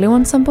provided by The Glue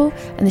Ensemble,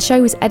 and the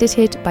show was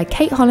edited by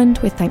Kate Holland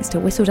with thanks to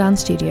Whistledown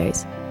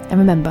Studios. And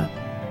remember,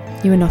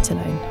 you are not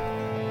alone.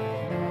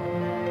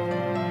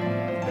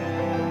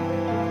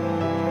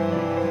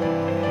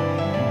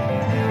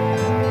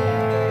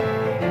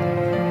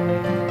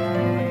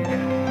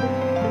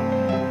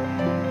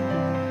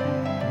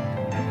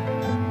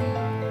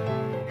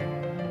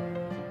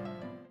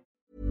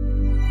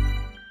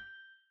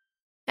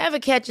 Ever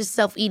catch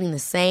yourself eating the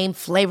same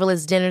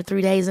flavorless dinner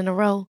 3 days in a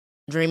row?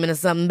 Dreaming of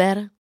something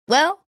better?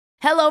 Well,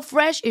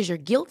 HelloFresh is your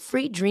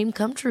guilt-free dream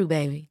come true,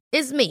 baby.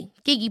 It's me,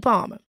 Keke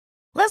Palmer.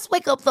 Let's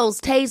wake up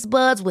those taste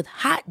buds with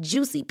hot,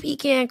 juicy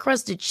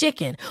pecan-crusted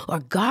chicken or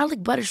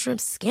garlic butter shrimp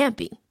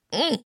scampi.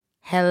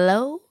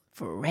 Hello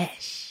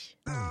Fresh.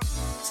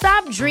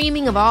 Stop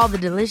dreaming of all the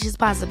delicious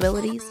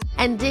possibilities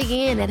and dig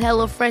in at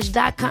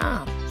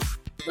HelloFresh.com.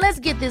 Let's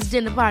get this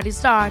dinner party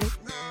started.